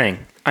 Here's the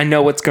thing. I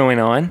know what's going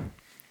on.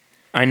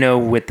 I know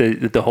what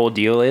the whole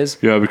deal is.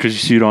 Yeah, because you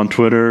see it on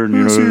Twitter. And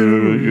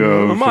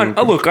I'm on.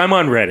 Look, I'm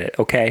on Reddit.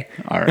 Okay.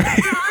 All right.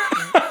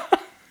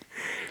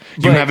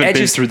 You But haven't it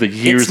been just- through the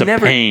years it's of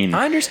never- pain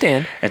I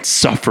understand. and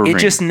suffering. It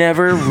just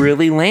never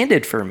really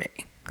landed for me.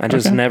 I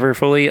just never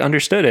fully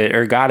understood it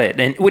or got it,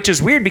 and which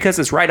is weird because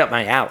it's right up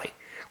my alley.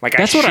 Like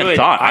That's I what should, I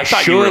thought. I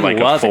thought should you were like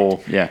a love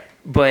full. it, Yeah.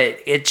 but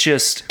it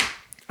just,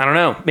 I don't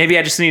know. Maybe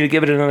I just need to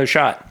give it another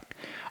shot.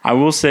 I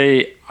will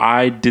say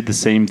I did the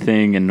same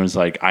thing and was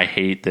like, I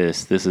hate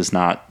this. This is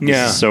not. This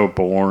Yeah. is so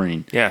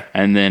boring. Yeah.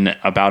 And then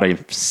about a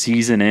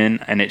season in,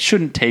 and it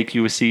shouldn't take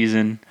you a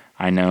season,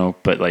 I know,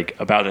 but like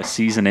about a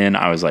season in,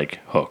 I was like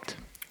hooked.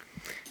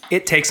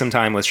 It takes some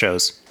time with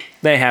shows.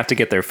 They have to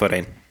get their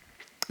footing.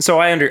 So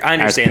I As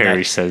understand Perry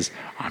that. says,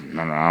 I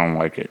don't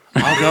like it.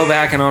 I'll go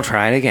back and I'll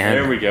try it again.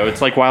 There we go.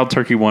 It's like Wild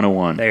Turkey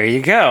 101. There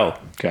you go.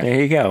 Okay.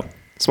 There you go.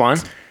 Swan?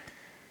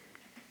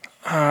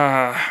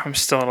 I'm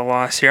still at a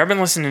loss here. I've been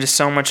listening to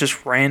so much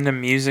just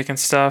random music and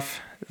stuff.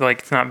 Like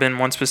it's not been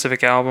one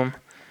specific album.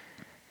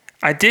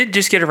 I did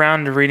just get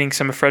around to reading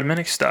some of Fred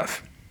Minnick's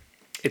stuff.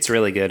 It's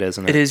really good,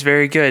 isn't It is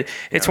very good.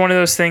 It's one of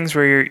those things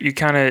where you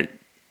kind of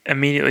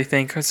immediately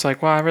think it's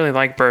like, well, I really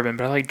like bourbon,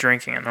 but I like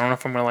drinking it. I don't know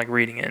if I'm going to like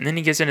reading it. And then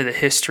he gets into the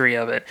history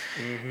of it,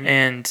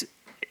 and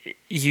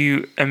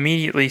you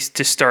immediately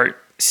just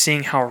start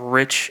seeing how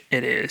rich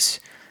it is.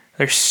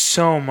 There's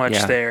so much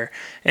Yeah. there,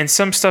 and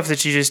some stuff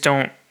that you just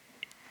don't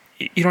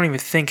even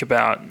think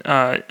about.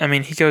 I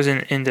mean, he goes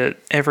into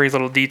every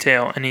little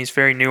detail, and he's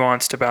very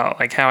nuanced about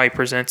like how he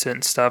presents it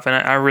and stuff. And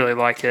I really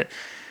like it.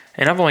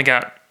 And I've only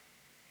got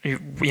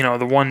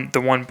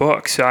the one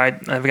book, so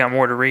I've got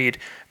more to read.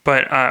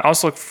 But I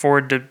also look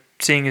forward to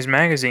seeing his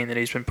magazine that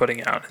he's been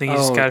putting out. I think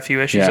he's Oh, got a few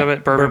issues yeah. of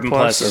it. Bourbon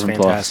Plus. is Bourbon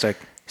Plus. fantastic.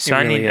 So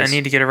It really I is.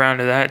 need to get around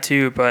to that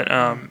too. But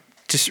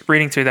just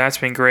reading through that's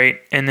been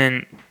great, and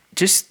then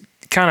just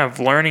kind of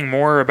learning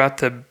more about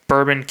the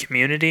bourbon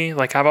community.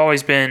 Like I've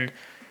always been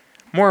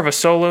more of a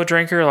solo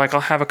drinker. Like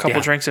I'll have a couple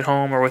Yeah. drinks at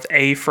home or with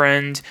a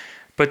friend,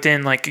 but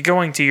then like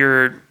going to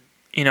your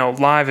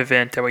live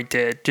event that we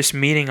did, just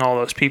meeting all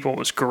those people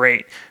was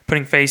great.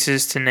 Putting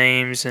faces to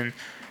names and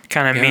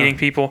kind of Yeah. meeting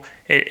people.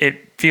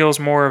 It feels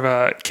more of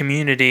a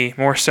community,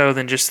 more so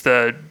than just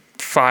the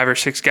 5 or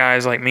 6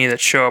 guys like me that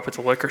show up at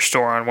the liquor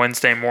store on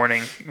Wednesday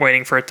morning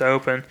waiting for it to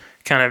open,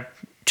 kind of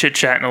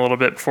chit-chatting a little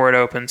bit before it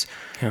opens.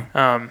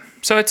 Yeah.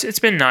 So it's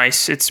been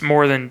nice. It's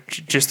more than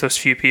just those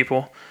few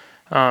people.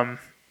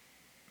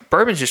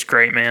 Bourbon's just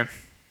great, man.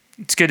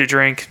 It's good to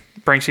drink,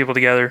 brings people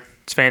together.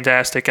 It's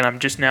fantastic, and I'm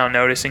just now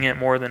noticing it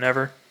more than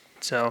ever.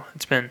 So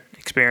it's been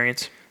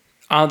experience.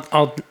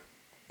 I'll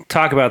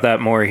talk about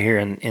that more here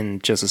in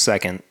just a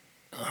second,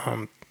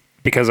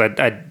 because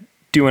I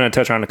do want to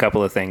touch on a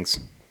couple of things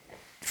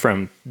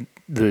from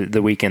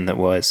the weekend that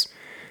was.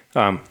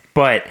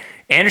 But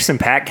Anderson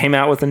 .Paak came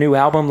out with a new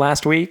album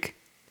last week,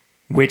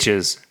 which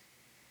is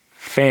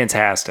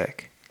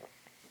fantastic.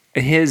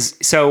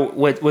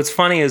 What's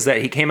funny is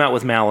that he came out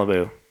with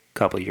Malibu a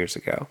couple of years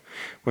ago,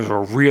 which was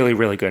a really,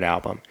 really good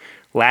album.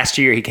 Last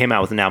year, he came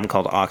out with an album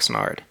called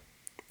Oxnard,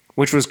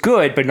 which was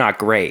good, but not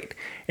great.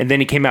 And then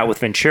he came out with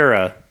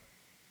Ventura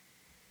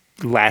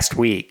last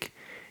week.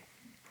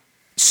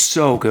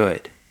 So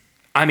good.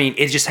 I mean,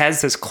 it just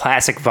has this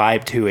classic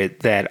vibe to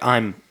it that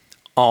I'm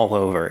all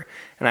over.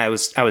 And I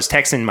was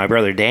texting my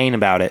brother Dane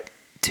about it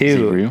too. Is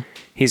he real?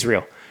 He's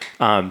real.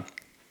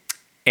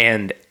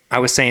 And I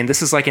was saying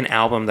this is like an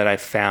album that I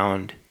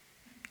found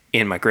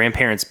in my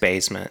grandparents'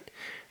 basement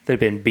that had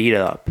been beat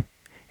up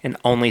and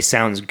only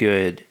sounds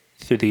good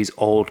through these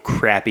old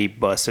crappy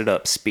busted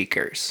up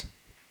speakers,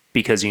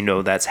 because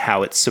that's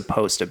how it's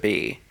supposed to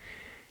be.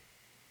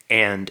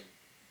 And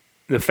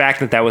the fact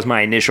that that was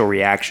my initial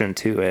reaction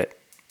to it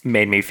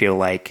made me feel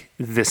like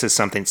this is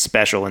something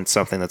special and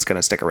something that's going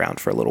to stick around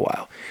for a little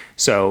while.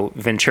 So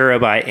Ventura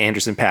by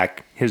Anderson .Paak,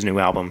 his new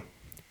album.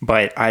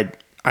 But I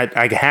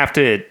have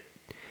to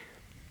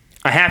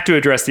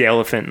address the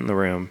elephant in the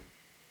room.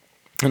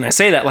 And I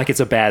say that like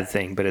it's a bad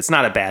thing, but it's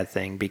not a bad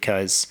thing,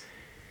 because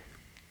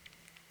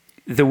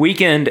the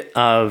weekend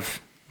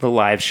of the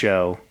live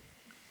show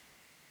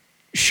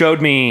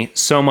showed me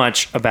so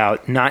much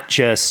about not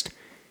just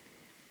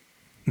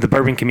the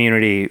bourbon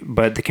community,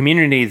 but the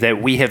community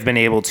that we have been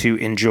able to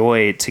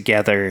enjoy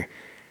together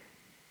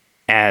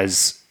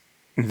as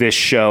this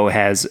show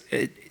has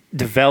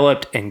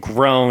developed and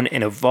grown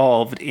and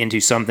evolved into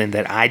something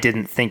that I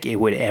didn't think it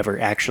would ever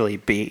actually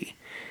be.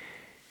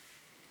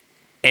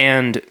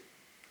 And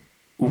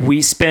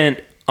we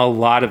spent a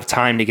lot of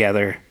time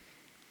together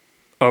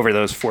over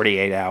those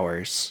 48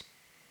 hours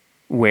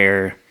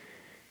where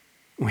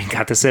we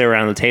got to sit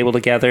around the table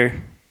together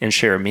and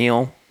share a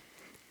meal.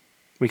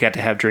 We got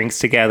to have drinks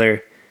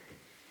together,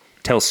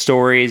 tell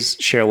stories,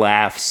 share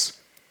laughs,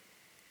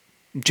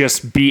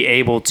 just be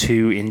able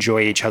to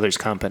enjoy each other's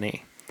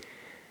company.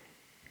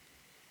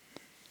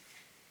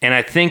 And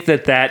I think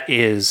that that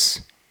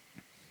is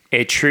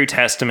a true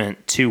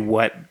testament to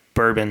what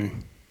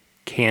bourbon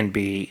can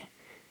be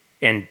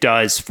and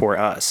does for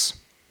us.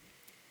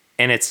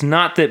 And it's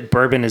not that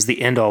bourbon is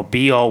the end-all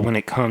be-all when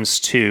it comes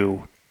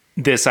to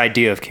this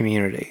idea of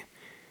community.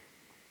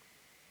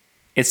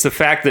 It's the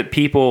fact that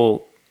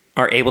people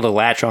are able to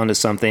latch onto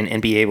something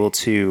and be able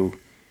to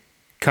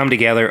come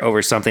together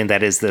over something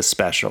that is this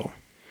special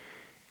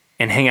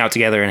and hang out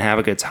together and have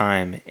a good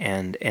time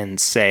and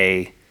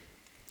say,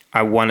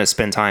 I want to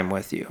spend time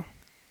with you.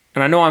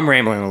 And I know I'm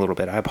rambling a little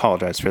bit. I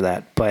apologize for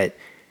that. But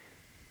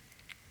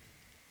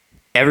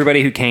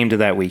everybody who came to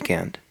that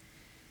weekend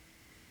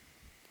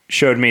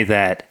showed me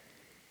that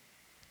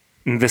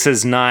this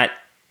is not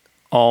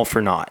all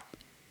for naught.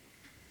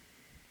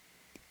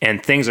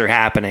 And things are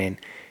happening,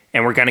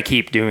 and we're going to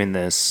keep doing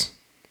this.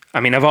 I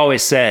mean, I've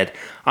always said,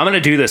 I'm going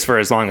to do this for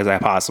as long as I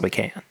possibly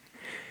can.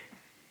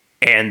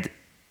 And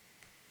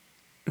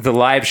the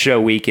live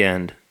show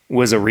weekend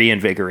was a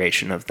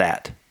reinvigoration of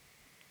that.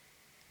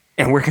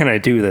 And we're going to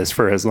do this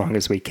for as long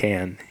as we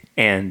can.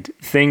 And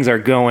things are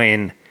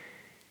going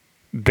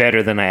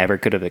better than I ever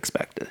could have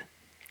expected.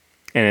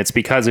 And it's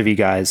because of you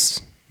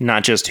guys,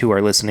 not just who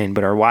are listening,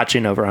 but are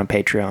watching over on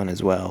Patreon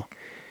as well.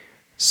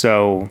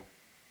 So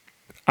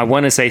I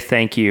want to say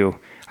thank you.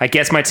 I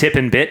guess my tip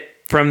and bit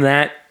from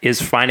that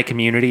is find a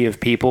community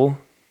of people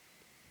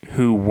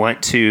who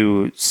want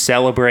to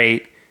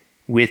celebrate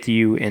with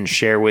you and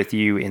share with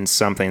you in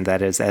something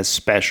that is as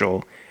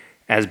special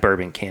as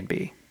bourbon can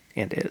be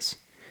and is.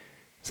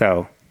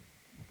 So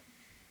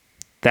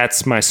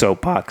that's my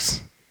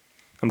soapbox.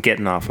 I'm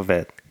getting off of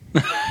it.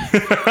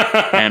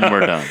 And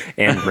we're done.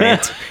 And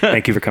rant.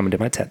 Thank you for coming to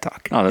my TED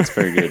Talk. Oh, that's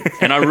very good.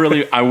 And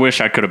I wish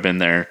I could have been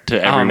there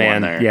to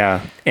everyone there.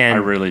 Yeah. And I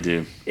really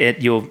do.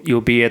 You'll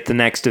be at the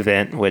next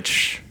event,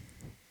 which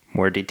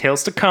more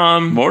details to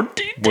come. More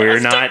details We're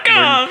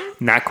to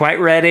not quite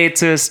ready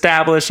to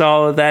establish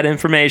all of that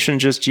information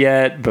just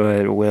yet,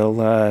 but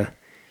we'll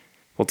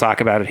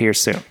talk about it here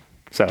soon.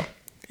 So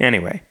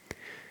anyway,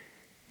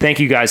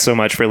 thank you guys so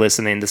much for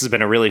listening. This has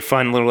been a really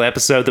fun little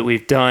episode that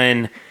we've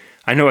done.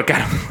 I know it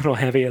got a little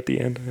heavy at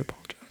the end. I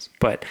apologize.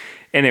 But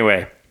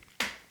anyway,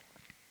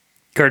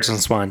 Curtis and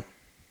Swan,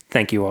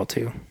 thank you all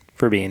too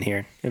for being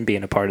here and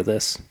being a part of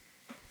this.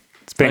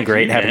 It's been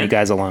great having you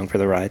guys along for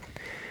the ride.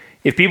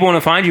 If people want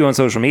to find you on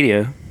social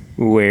media,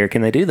 where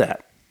can they do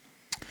that?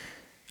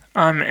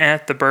 I'm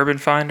at the Bourbon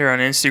Finder on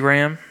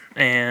Instagram.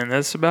 And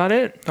that's about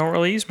it. Don't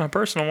really use my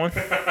personal one.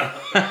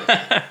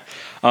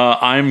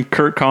 I'm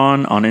Kurt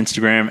Con on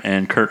Instagram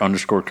and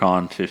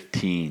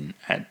Kurt_Con15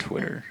 at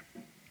Twitter.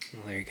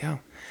 Well, there you go.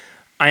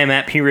 I am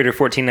at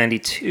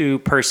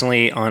PReader1492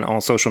 personally on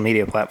all social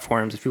media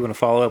platforms. If you want to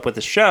follow up with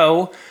the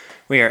show,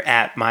 we are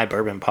at My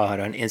Bourbon Pod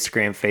on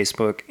Instagram,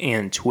 Facebook,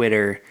 and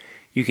Twitter.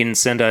 You can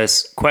send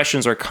us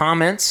questions or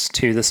comments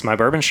to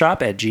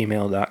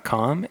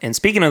thisismybourbonshop@gmail.com. And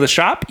speaking of the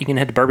shop, you can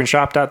head to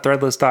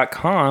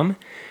bourbonshop.threadless.com.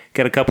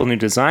 Got a couple new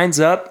designs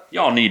up.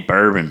 Y'all need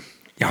bourbon.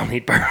 Y'all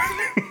need bourbon.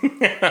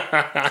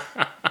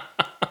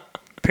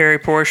 Perry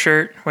Pour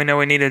shirt. We know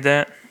we needed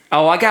that.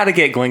 Oh, I got to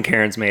get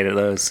Glencairns made of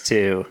those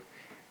too.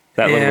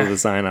 That little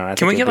design on it.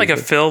 Can we get like a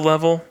fill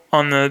level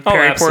on the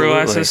Perry Pour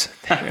glasses?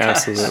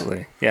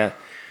 Absolutely. Yeah.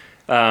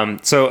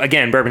 So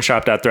again,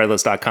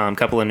 bourbonshop.threadless.com.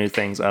 Couple of new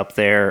things up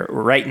there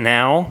right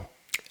now.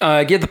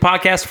 Give the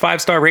podcast a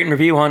 5-star rate and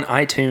review on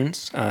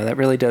iTunes. That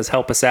really does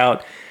help us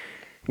out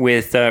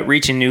with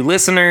reaching new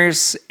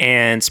listeners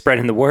and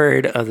spreading the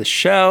word of the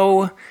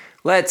show.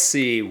 Let's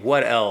see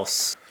what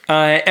else.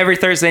 Every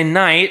Thursday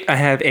night, I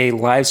have a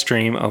live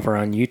stream over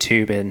on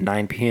YouTube at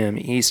 9 p.m.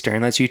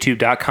 Eastern. That's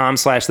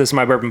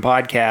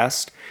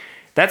youtube.com/thisismybourbonpodcast.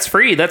 That's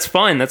free. That's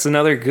fun. That's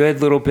another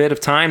good little bit of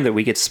time that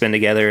we get to spend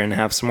together and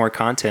have some more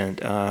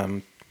content.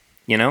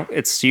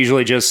 It's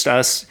usually just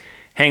us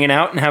hanging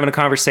out and having a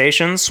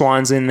conversation.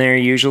 Swan's in there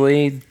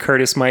usually.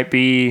 Curtis might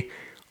be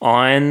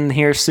on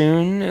here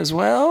soon as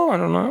well. I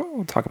don't know.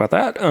 We'll talk about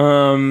that.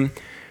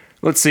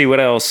 Let's see what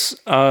else.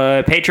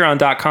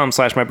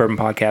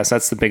 Patreon.com/mybourbonpodcast.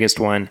 That's the biggest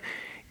one.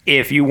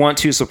 If you want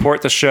to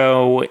support the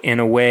show in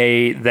a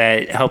way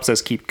that helps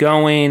us keep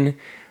going,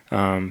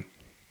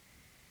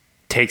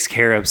 takes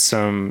care of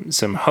some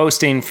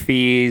hosting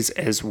fees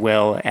as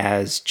well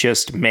as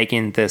just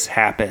making this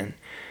happen,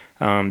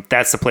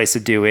 that's the place to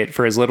do it.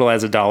 For as little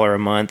as $1 a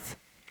month,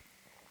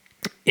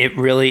 it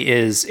really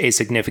is a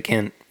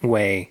significant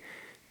way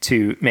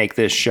to make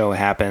this show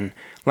happen.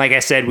 Like I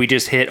said, we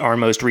just hit our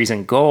most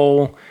recent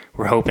goal.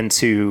 We're hoping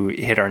to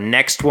hit our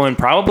next one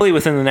probably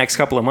within the next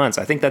couple of months.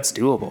 I think that's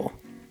doable.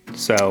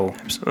 So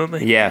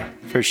absolutely. Yeah,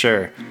 for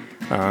sure.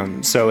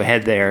 So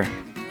head there,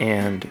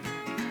 and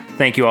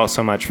thank you all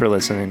so much for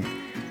listening.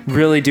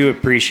 Really do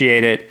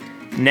appreciate it.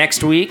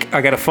 Next week,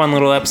 I got a fun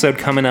little episode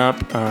coming up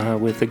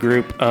with a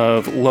group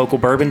of local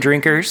bourbon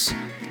drinkers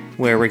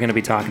where we're going to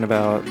be talking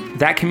about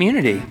that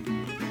community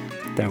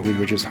that we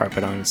were just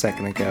harping on a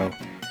second ago.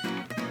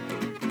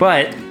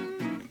 But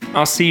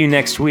I'll see you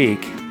next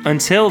week.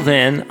 Until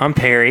then, I'm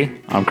Perry.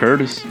 I'm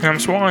Curtis. And I'm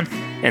Swan.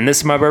 And this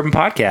is My Bourbon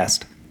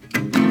Podcast.